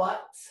bras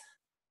droit.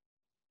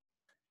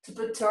 Tu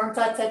peux tourner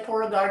ta tête pour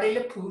regarder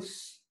le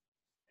pouce.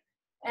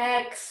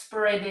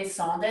 Expire,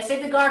 descendre.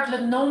 Essaye de garder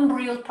le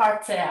nombril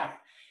par terre.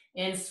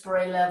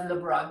 Inspire, lève le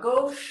bras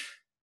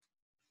gauche.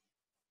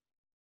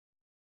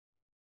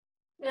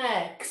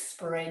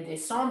 Expire,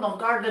 descendre. Donc,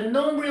 garde le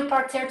nombril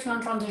par terre. Tu es en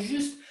train de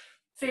juste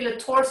faire la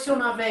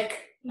torsion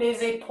avec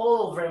les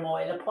épaules vraiment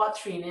et la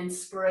poitrine.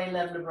 Inspire,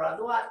 lève le bras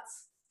droit.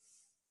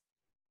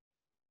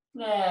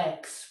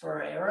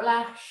 Expire,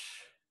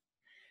 relâche.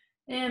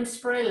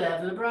 Inspire,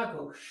 lève le bras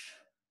gauche.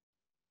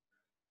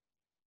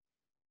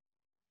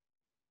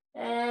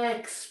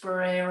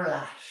 Expire,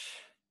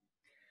 relâche.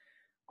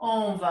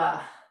 On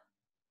va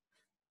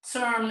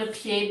tourner le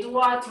pied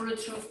droit,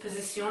 retrouve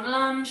position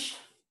lunge.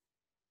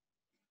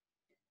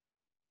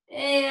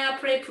 Et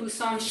après,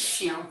 pousse en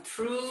chien.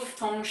 Trouve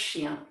ton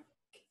chien.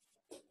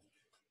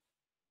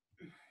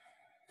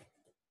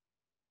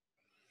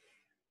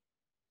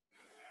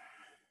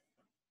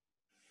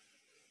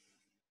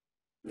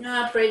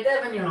 Après,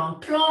 devenir en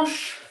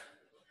planche.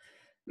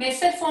 Mais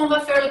cette fois, on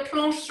va faire le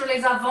planche sur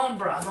les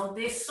avant-bras. Donc,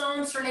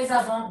 descendre sur les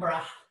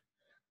avant-bras.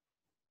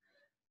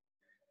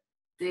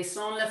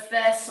 Descendre les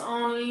fesses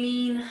en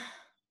ligne.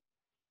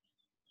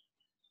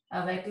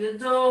 Avec le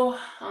dos,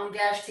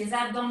 engage tes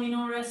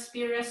abdominaux,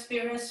 respire,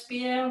 respire,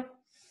 respire.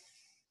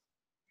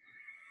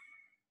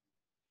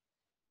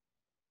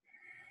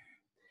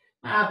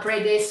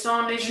 Après,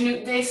 descendre les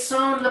genoux,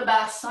 descendre le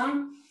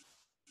bassin.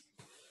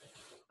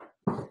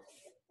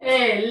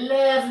 Et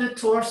lève le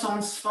torse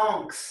en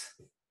sphinx.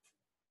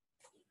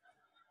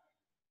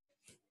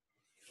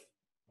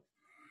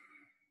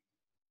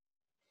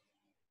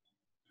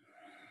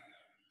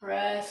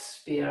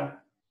 Respire.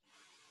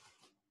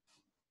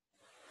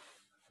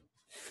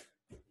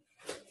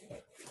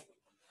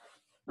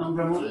 Donc,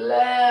 vraiment,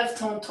 lève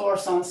ton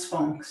torse en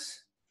sphinx.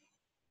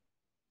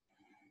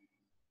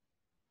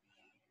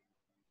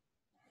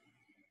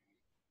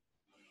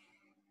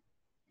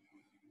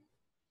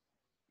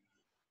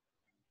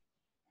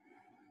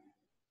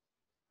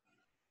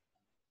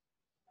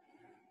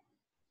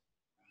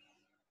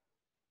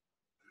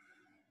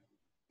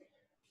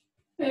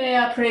 Et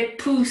après,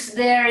 pousse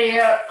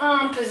derrière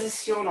en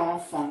position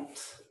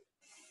enfante.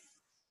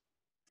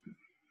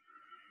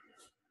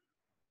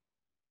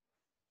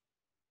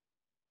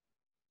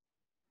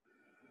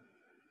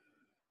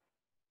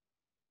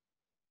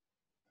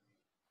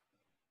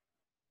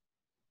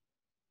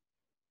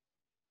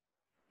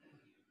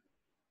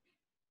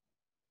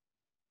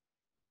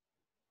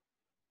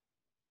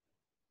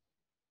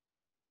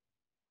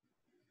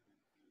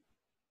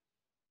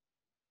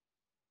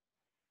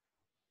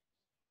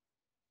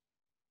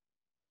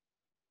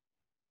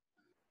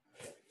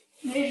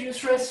 Et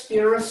juste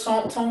respire,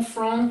 ressens ton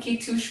front qui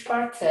touche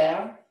par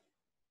terre.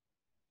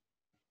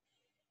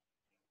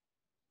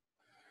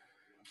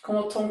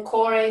 Quand ton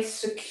corps est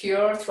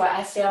secure, tu as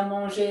assez à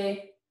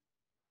manger,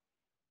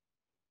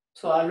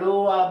 tu as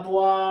l'eau à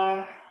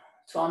boire,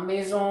 tu as une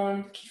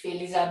maison qui fait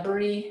les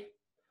abris,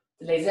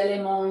 les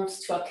éléments,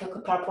 tu as quelque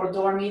part pour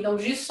dormir. Donc,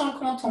 juste sens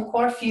comment ton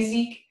corps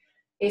physique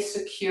est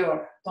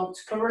secure. Donc,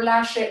 tu peux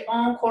relâcher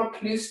encore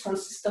plus ton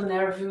système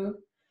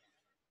nerveux.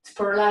 Tu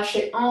peux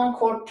relâcher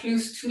encore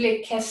plus toutes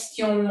les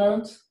questions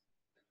montent.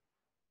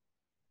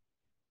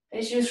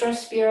 Et juste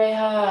respirer,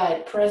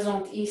 être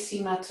présente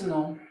ici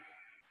maintenant.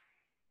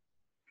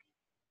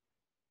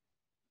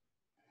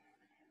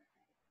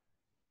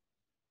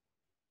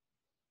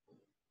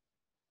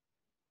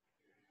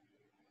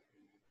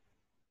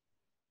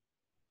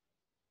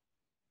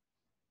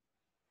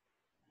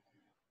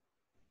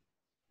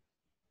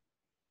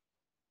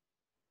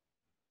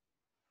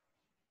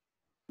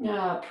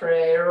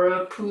 Après,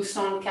 repousse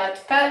en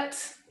quatre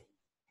pattes.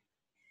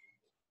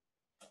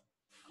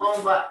 On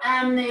va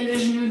amener le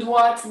genou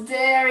droit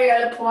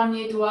derrière le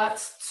poignet droit.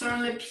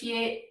 Tourne le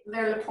pied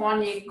vers le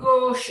poignet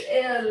gauche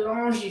et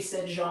allongez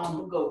cette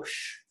jambe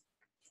gauche.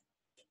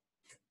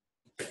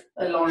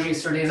 Allongez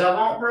sur les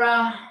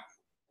avant-bras.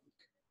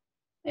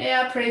 Et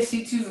après,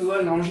 si tu veux,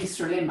 allongez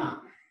sur les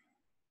mains.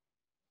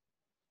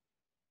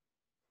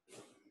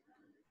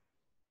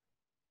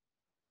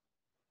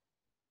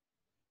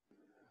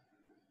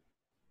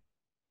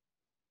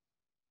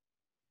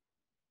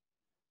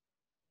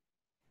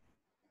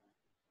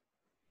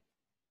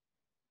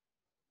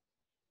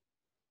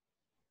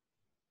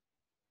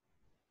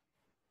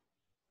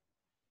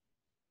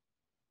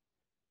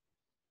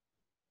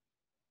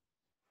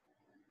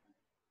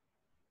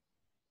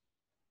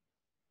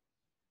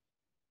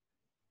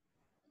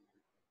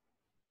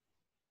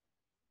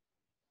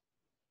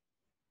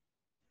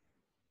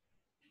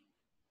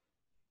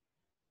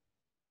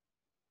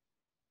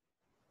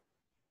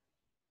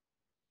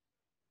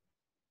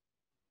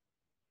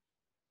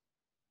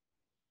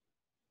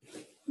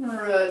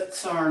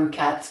 Retourne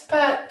quatre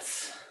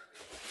pattes.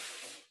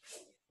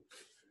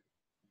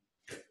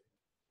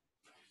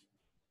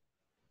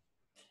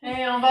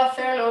 Et on va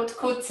faire l'autre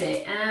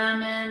côté.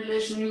 Amène le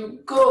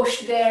genou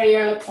gauche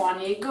derrière le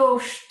poignet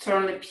gauche.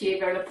 Tourne le pied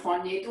vers le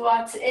poignet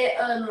droit et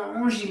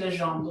allonge la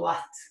jambe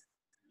droite.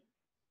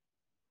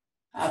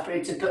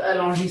 Après, tu peux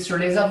allonger sur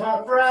les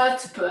avant-bras,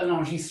 tu peux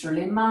allonger sur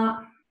les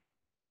mains.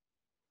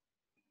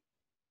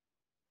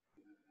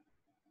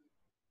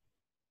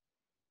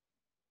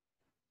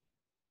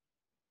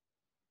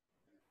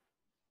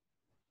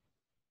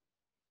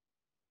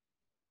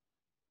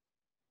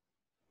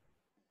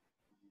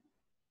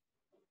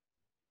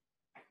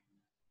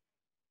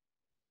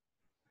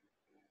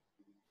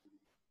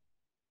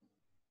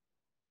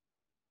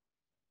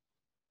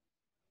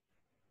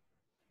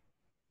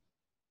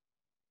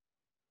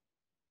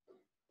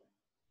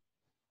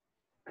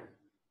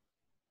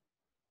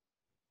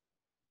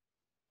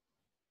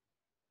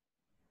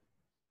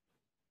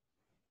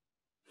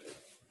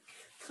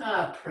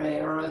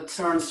 Après,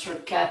 retourne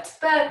sur quatre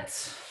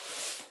pattes.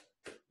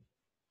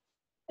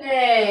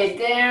 Et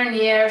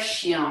dernier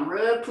chien.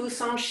 Repousse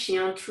en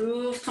chien.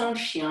 Trouve ton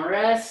chien.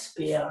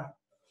 Respire.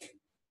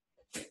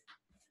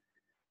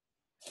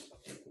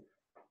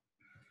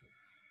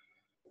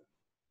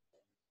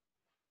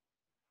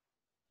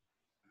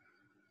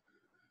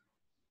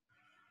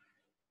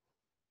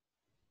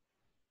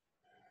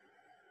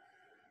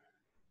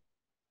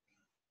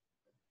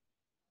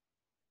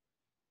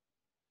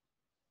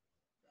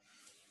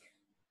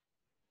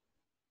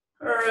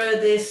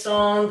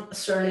 Redescendre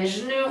sur les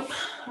genoux.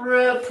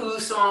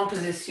 Repousse en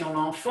position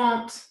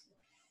d'enfante.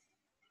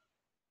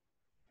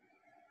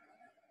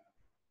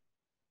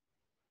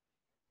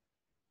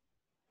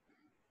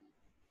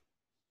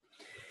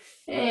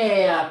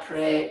 Et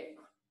après,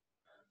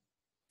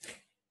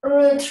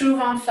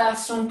 retrouve en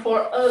façon pour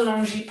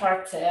allonger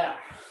par terre.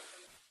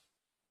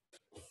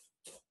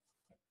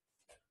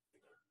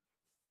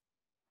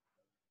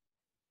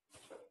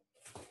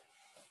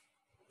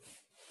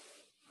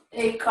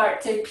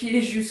 Écarte tes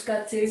pieds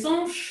jusqu'à tes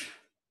hanches.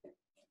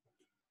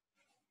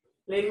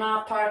 Les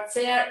mains par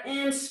terre,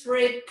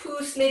 inspire,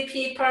 pousse les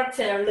pieds par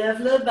terre,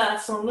 lève le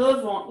bassin,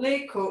 le ventre,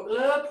 les côtes,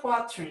 la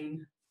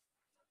poitrine.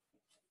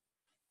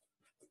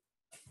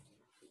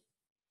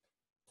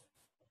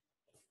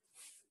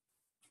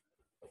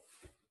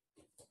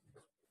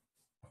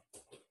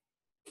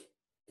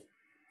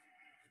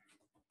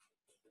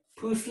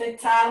 Pousse les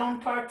talons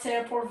par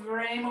terre pour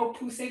vraiment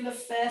pousser les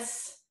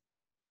fesses.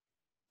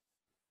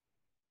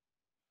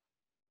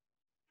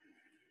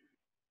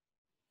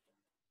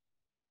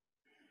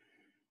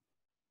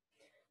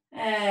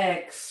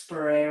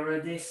 Expire,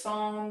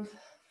 redescendre.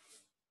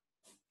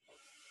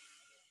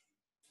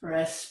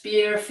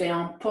 Respire, fais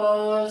en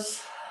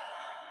pause.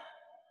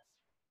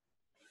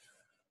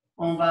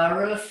 On va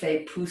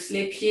refaire, pousse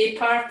les pieds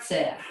par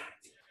terre.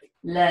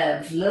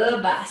 Lève le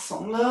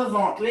bassin, le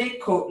ventre, les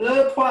côtes,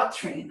 la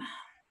poitrine.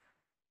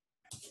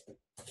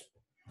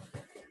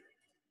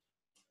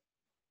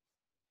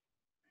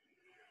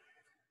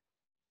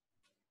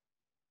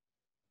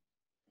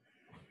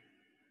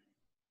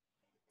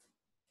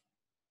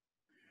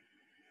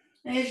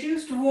 Et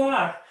juste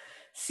voir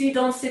si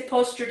dans ces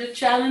postures de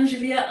challenge,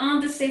 il y a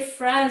une de ces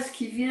phrases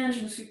qui vient,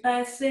 je ne suis pas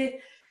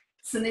assez,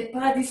 ce n'est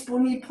pas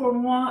disponible pour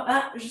moi,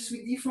 ah, je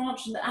suis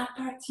différente, je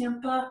n'appartiens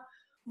pas.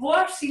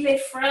 Voir si les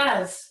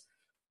phrases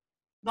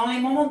dans les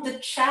moments de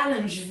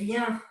challenge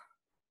viennent.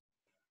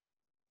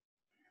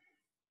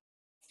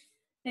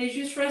 Et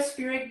juste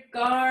respirer,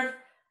 garde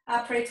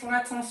après ton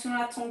attention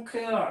à ton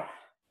cœur,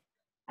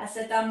 à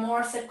cet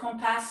amour, cette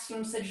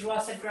compassion, cette joie,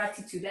 cette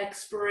gratitude.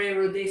 Expirer,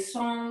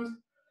 redescendre.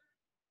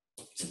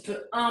 Tu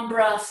peux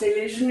embrasser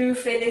les genoux,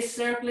 faire des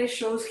cercles, les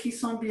choses qui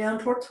sont bien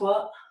pour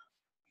toi.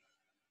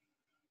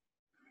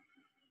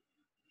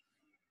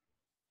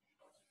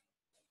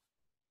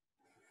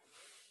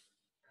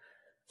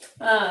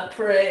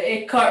 Après,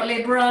 écarte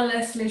les bras,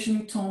 laisse les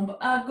genoux tomber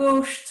à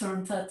gauche,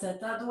 tourne ta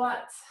tête à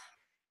droite.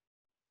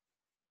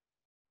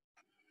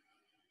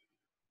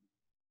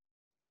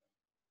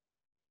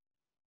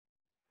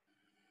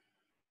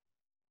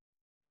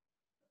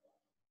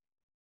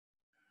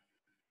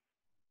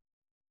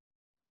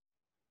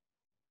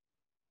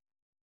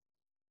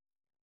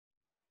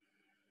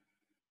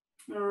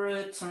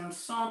 Retourne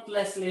centre,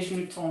 laisse les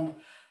genoux tomber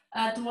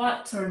à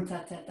droite, tourne ta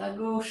tête à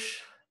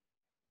gauche.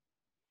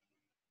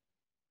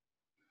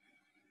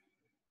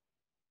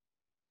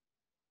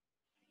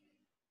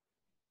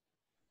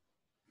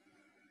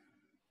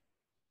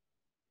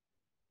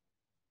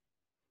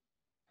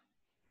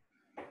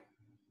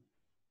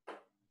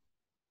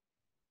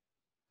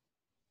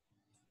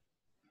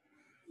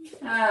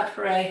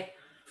 Après,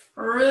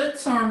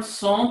 retourne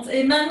centre.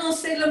 Et maintenant,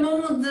 c'est le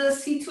moment de,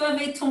 si tu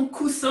avais ton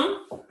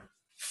coussin,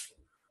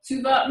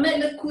 tu vas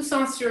mettre le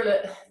coussin sur le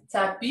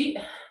tapis.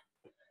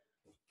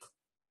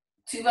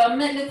 Tu vas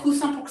mettre le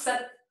coussin pour que ça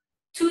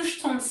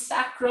touche ton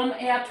sacrum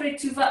et après,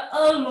 tu vas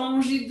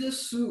allonger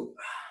dessous.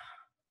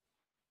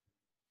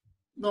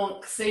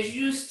 Donc, c'est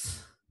juste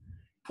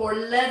pour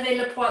lever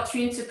la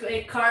poitrine, tu peux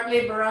écarter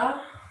les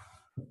bras.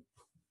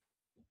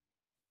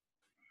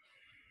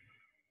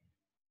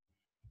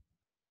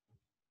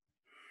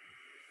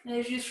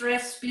 Et juste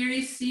respire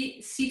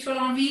ici. Si tu as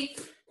envie,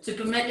 tu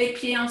peux mettre les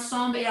pieds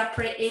ensemble et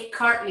après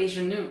écarte les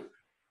genoux.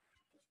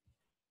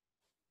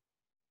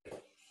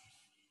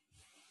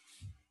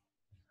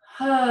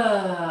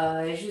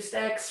 Et juste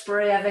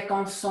expire avec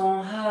un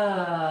son.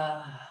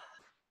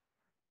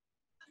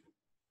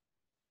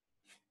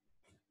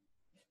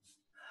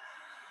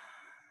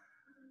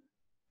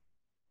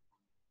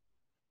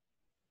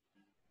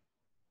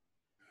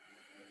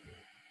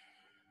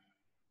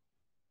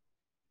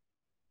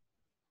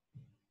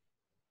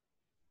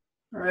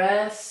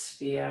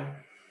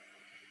 Respire.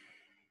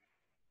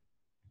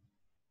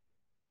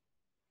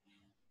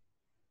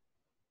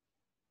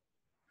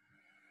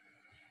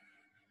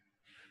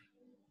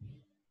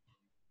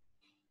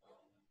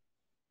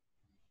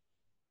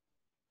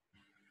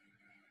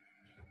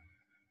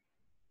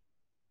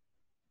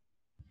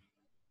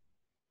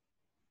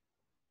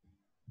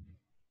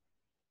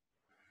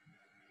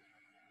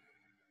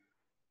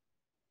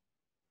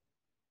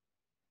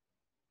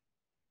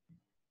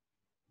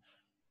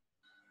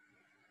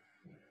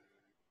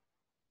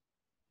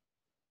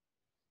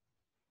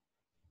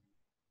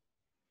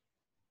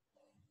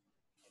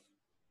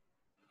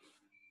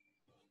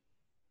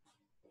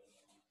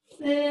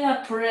 Et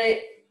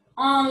après,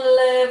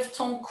 enlève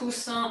ton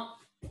coussin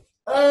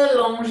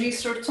allongé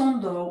sur ton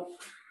dos.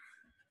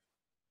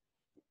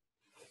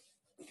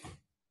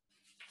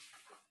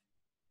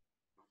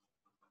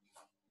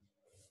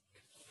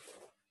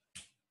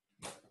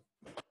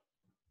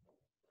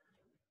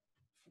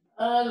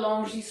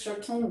 allongé sur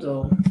ton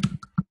dos.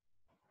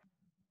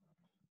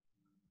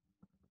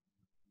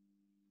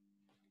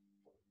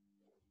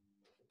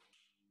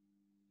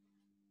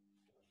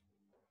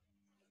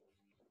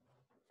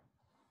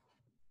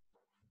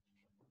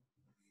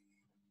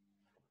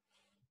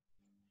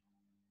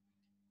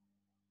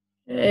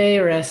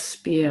 Et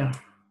respire.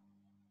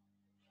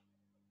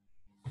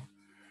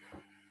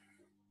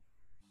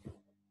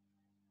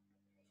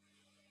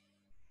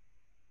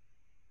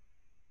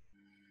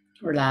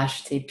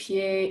 Relâche tes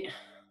pieds.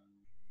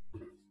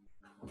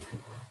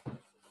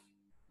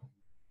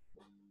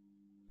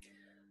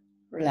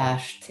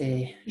 Relâche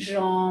tes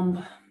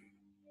jambes.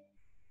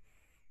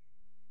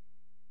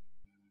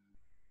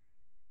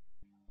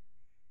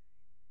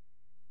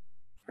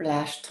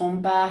 Relâche ton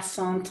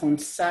bassin, ton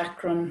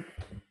sacrum.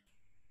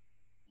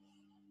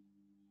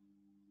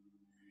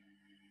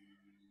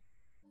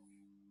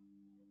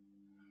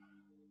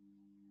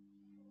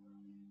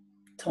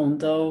 Ton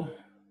dos.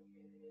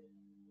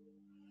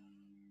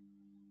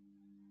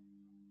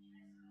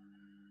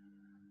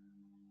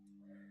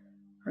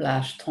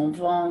 Relâche ton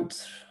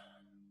ventre.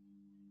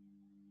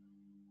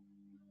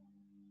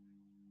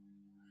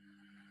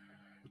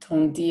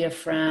 Ton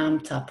diaphragme,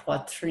 ta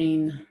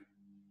poitrine.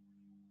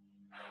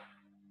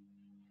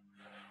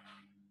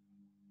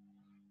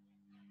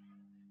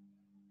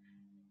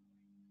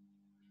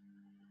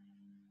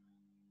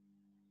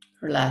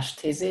 Relâche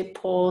tes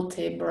épaules,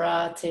 tes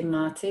bras, tes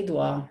mains, tes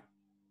doigts.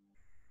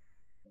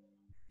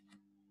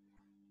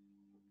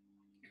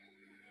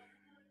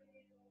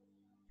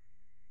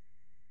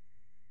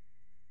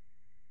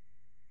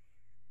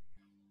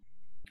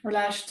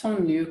 Relâche ton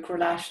nuque,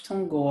 relâche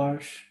ton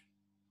gorge,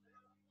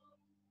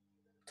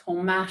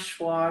 ton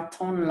mâchoire,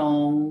 ton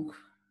langue,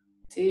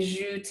 tes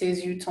yeux,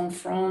 ton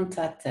front,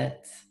 ta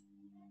tête.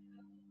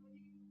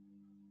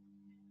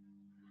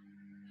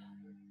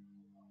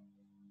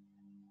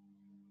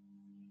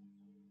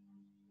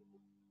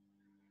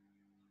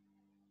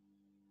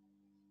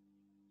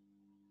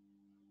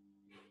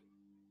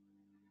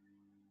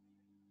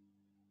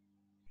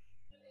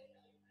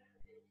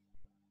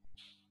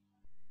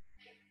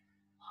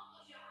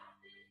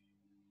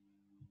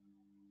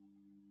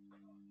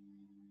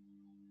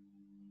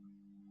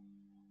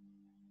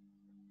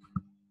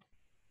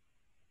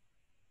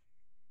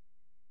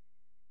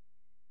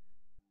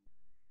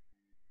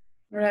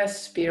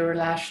 Respire,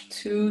 relâche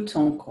tout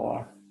ton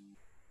corps.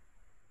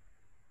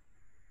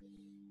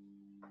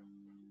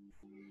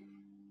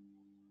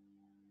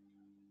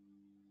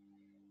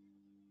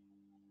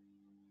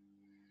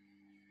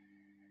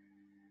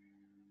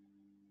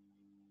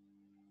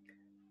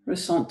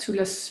 Ressens tout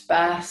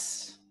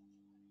l'espace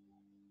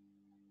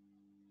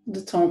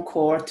de ton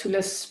corps, tout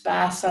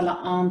l'espace à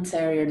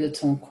l'intérieur de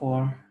ton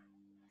corps.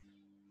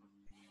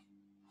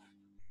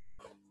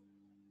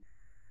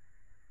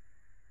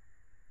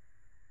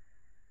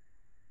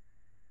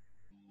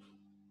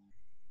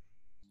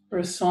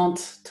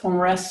 Ressens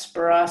ton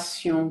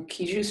respiration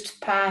qui juste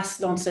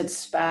passe dans cet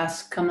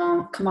espace comme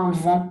un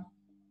vent.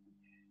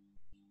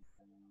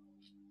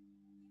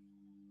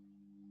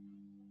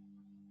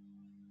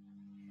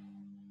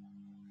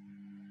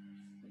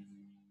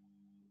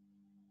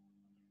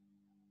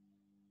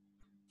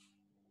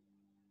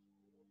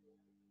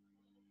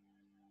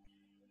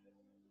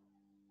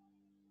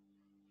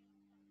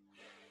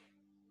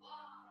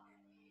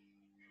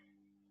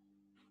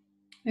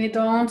 Et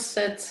dans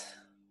cet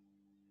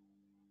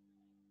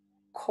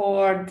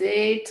corps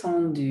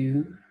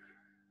détendu,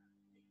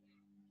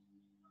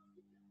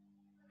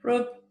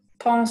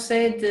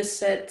 repensez de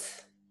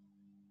cette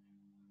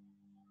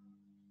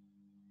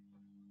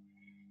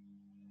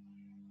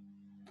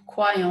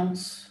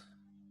croyance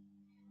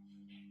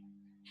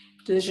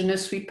de je ne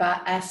suis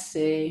pas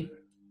assez,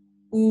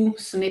 ou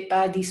ce n'est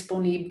pas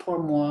disponible pour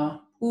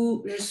moi,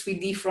 ou je suis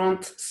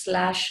différente /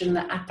 je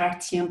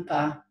n'appartiens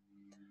pas.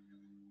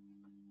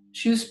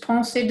 Juste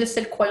penser de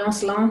cette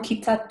croyance-là qui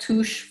te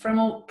touche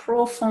vraiment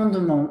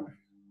profondément.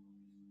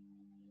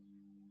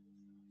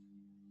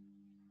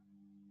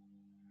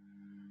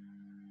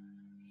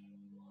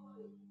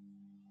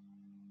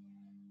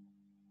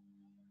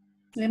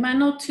 Et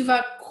maintenant, tu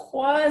vas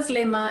croiser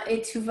les mains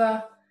et tu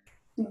vas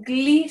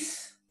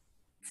glisser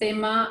tes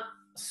mains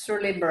sur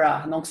les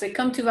bras. Donc, c'est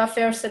comme tu vas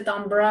faire cet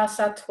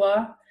embrasse à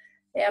toi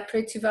et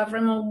après, tu vas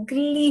vraiment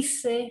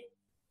glisser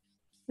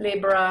les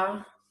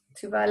bras.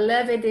 Tu vas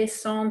lever et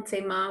descendre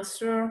tes mains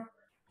sur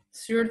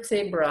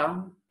tes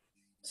bras,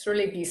 sur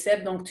les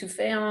biceps. Donc, tu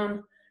fais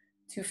un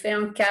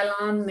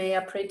câlin, mais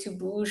après, tu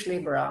bouges les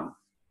bras.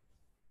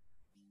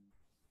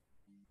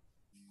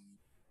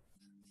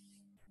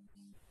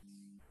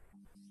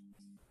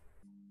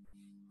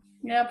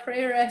 Et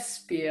après,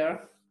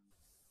 respire.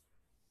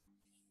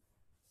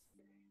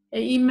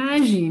 Et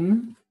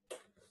imagine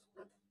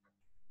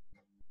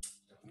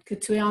que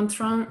tu es en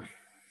train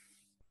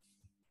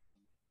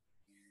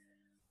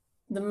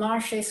de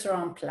marcher sur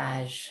une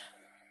plage.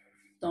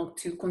 Donc,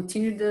 tu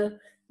continues de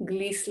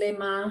glisser les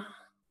mains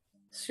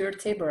sur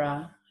tes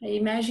bras. Et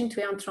imagine que tu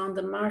es en train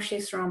de marcher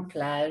sur une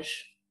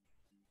plage.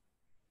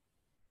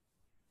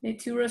 Et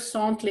tu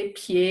ressens les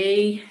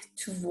pieds,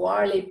 tu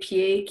vois les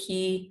pieds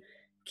qui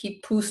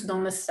poussent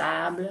dans le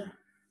sable.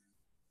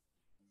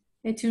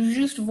 Et tu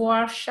juste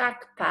vois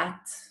chaque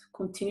patte.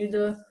 Continue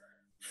de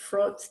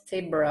frotter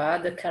tes bras,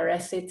 de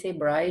caresser tes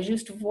bras et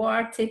juste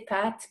voir tes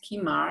pattes qui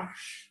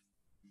marchent.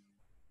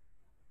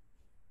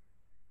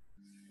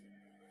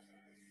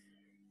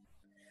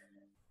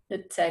 La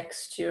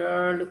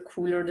texture, la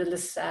couleur de le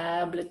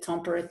sable, la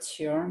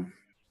température.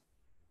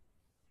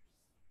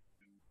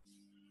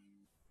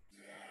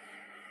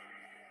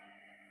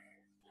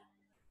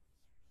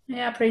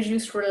 Et après,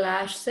 juste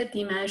relâche cette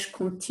image,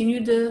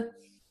 continue de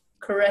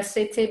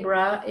caresser tes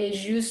bras et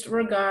juste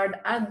regarde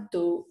à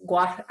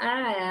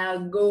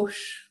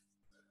gauche,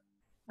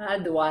 à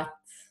droite,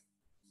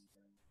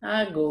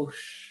 à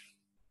gauche,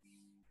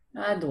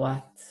 à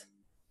droite,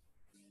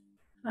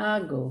 à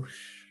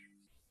gauche,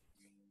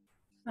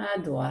 à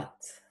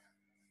droite,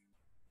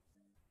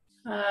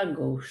 à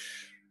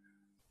gauche,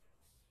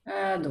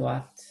 à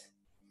droite,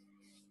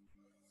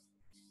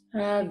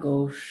 à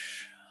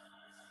gauche,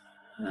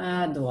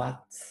 à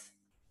droite.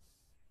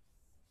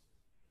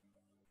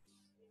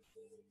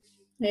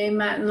 Et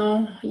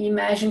maintenant,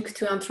 imagine que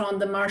tu es en train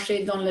de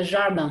marcher dans le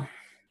jardin,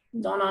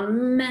 dans un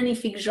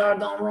magnifique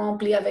jardin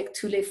rempli avec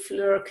toutes les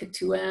fleurs que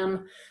tu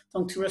aimes.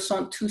 Donc, tu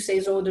ressens tous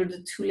ces odeurs de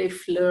toutes les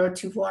fleurs,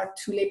 tu vois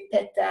tous les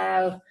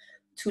pétales,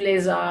 tous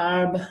les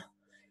arbres.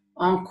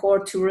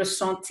 Encore, tu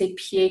ressens tes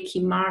pieds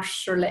qui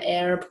marchent sur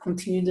l'herbe,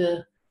 continue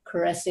de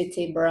caresser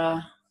tes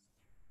bras.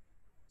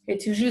 Et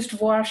tu juste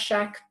vois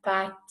chaque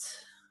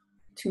patte,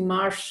 tu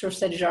marches sur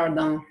ce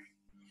jardin.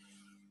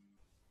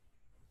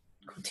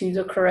 Continue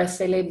de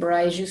caresser les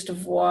bras et juste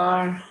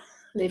voir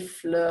les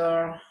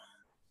fleurs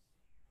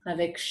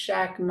avec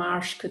chaque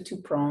marche que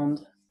tu prends.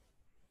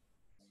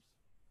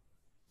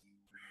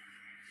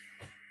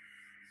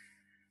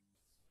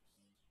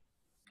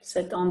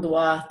 Cet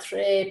endroit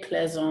très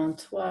plaisant,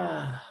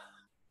 wow.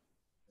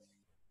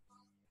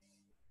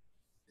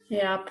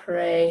 Et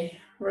après,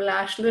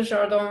 relâche le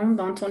jardin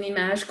dans ton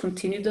image,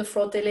 continue de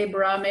frotter les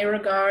bras, mais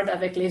regarde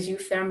avec les yeux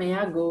fermés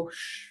à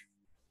gauche,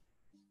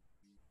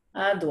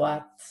 à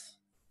droite,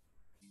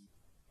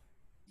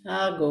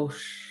 à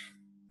gauche,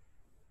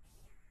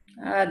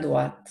 à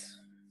droite,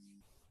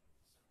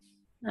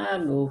 à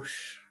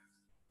gauche,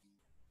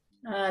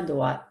 à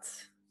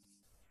droite,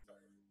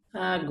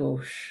 à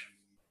gauche,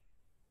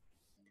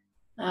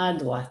 à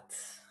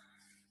droite.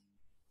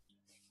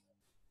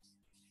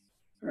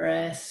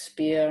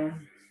 Respire.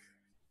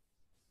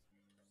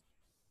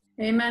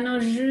 Et maintenant,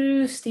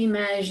 juste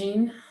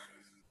imagine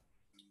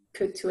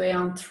que tu es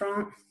en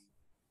train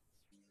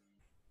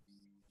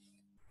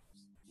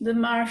de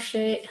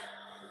marcher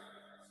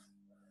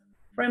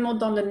vraiment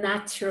dans la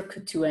nature que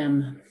tu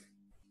aimes.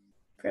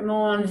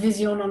 Vraiment en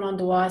vision d'un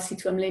endroit, si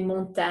tu aimes les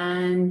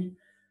montagnes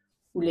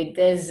ou les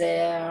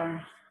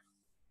déserts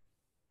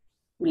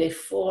ou les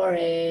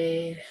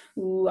forêts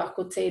ou à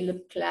côté les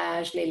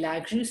plages, les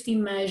lacs. Juste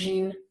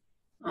imagine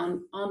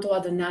un endroit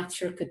de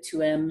nature que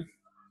tu aimes.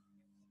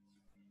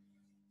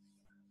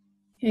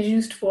 Et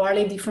juste voir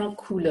les différentes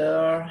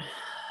couleurs,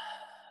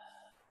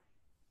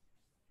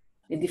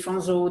 les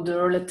différentes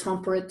odeurs, la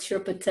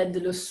température peut-être de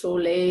le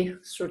soleil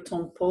sur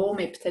ton peau,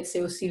 mais peut-être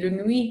c'est aussi la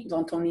nuit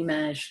dans ton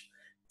image.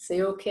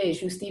 C'est OK,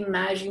 juste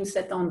imagine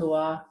cet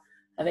endroit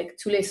avec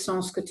tous les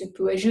sens que tu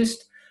peux et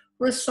juste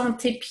ressens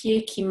tes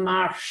pieds qui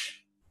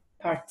marchent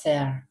par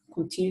terre.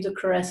 Continue de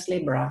caresser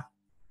les bras.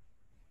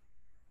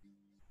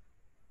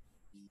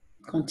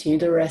 Continue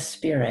de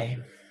respirer.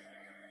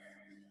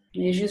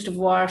 Et juste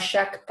voir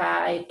chaque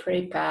pas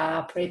après pas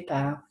après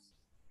pas.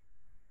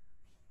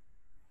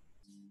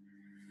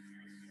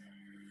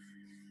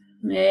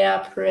 Et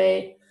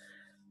après,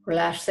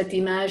 relâche cette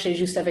image et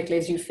juste avec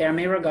les yeux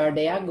fermés,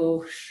 regardez à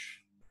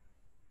gauche,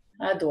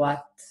 à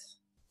droite,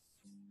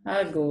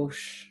 à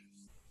gauche,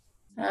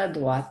 à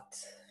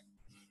droite,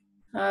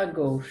 à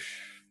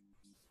gauche,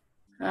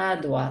 à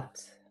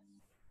droite,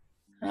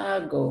 à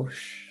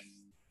gauche,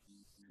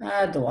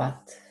 à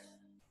droite,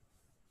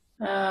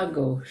 à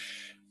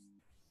gauche,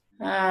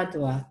 à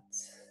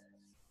droite,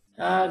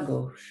 à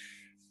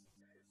gauche,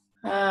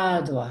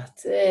 à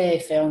droite. Et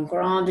fais une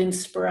grande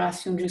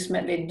inspiration, juste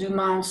mettre les deux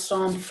mains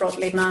ensemble, frotte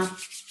les mains.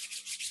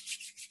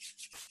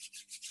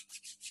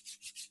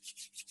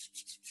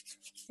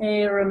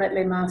 Et remettre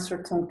les mains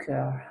sur ton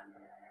cœur.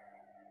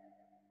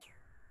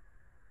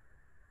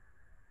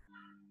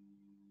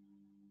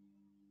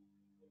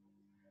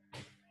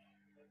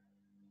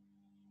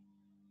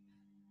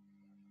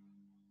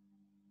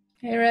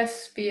 Et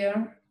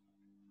respire.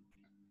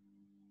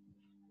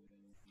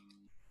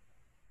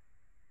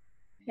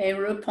 Et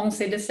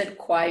repenser de cette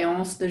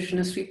croyance de je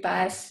ne suis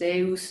pas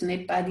assez ou ce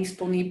n'est pas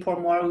disponible pour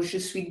moi ou je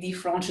suis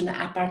différente, je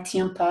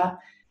n'appartiens pas.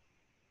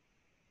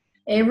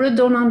 Et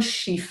redonne un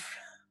chiffre.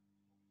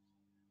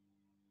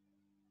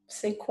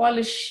 C'est quoi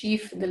le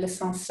chiffre de la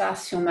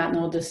sensation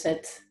maintenant de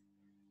cette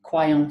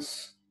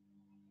croyance?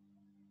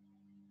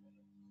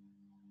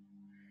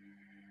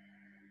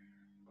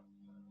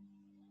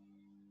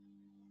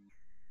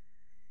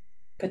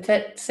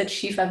 Peut-être ce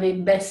chiffre avait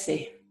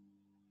baissé.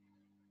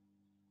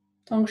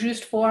 Donc,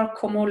 juste voir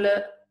comment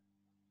la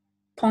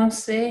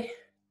pensée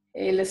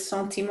et les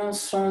sentiments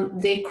sont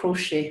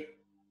décrochés.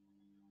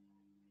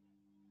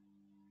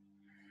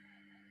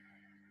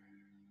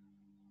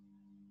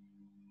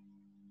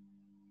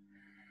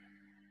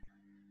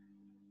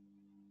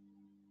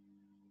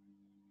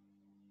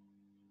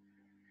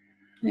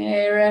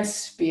 Et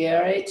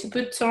respire. Et tu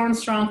peux tourner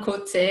sur un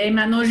côté.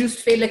 Maintenant, juste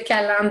fais le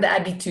câlin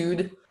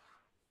d'habitude.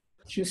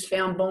 Juste fais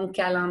un bon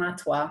câlin à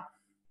toi.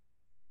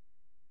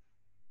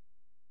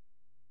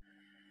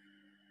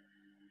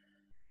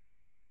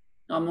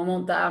 Un moment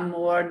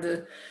d'amour,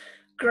 de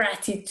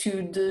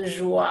gratitude, de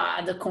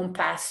joie, de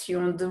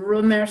compassion, de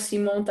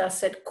remerciement à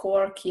cette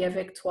corps qui est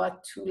avec toi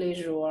tous les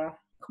jours.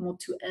 Comment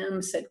tu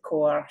aimes cette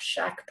corps,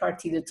 chaque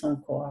partie de ton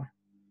corps.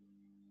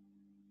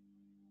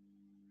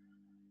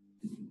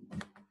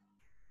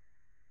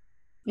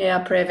 Et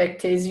après, avec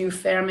tes yeux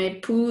fermés,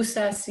 pousse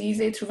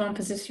assise et trouve une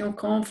position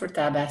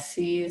confortable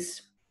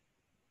assise.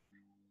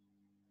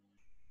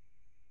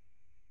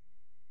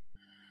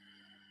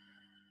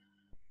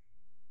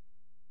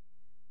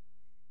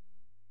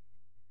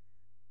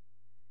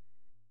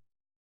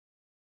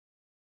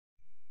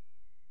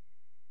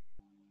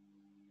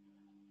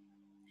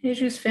 Et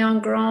juste fais une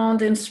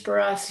grande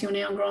inspiration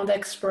et une grande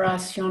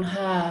expiration.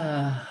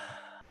 Ah.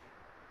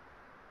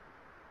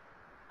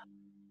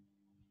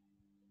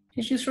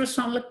 Et juste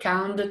ressens le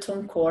calme de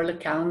ton corps, le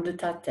calme de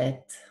ta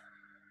tête.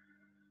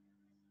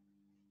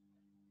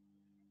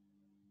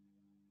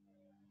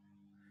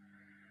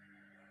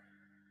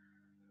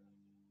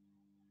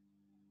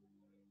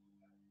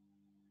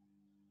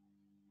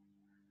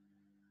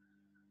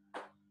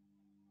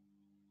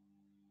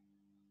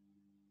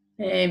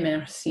 Et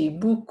merci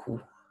beaucoup.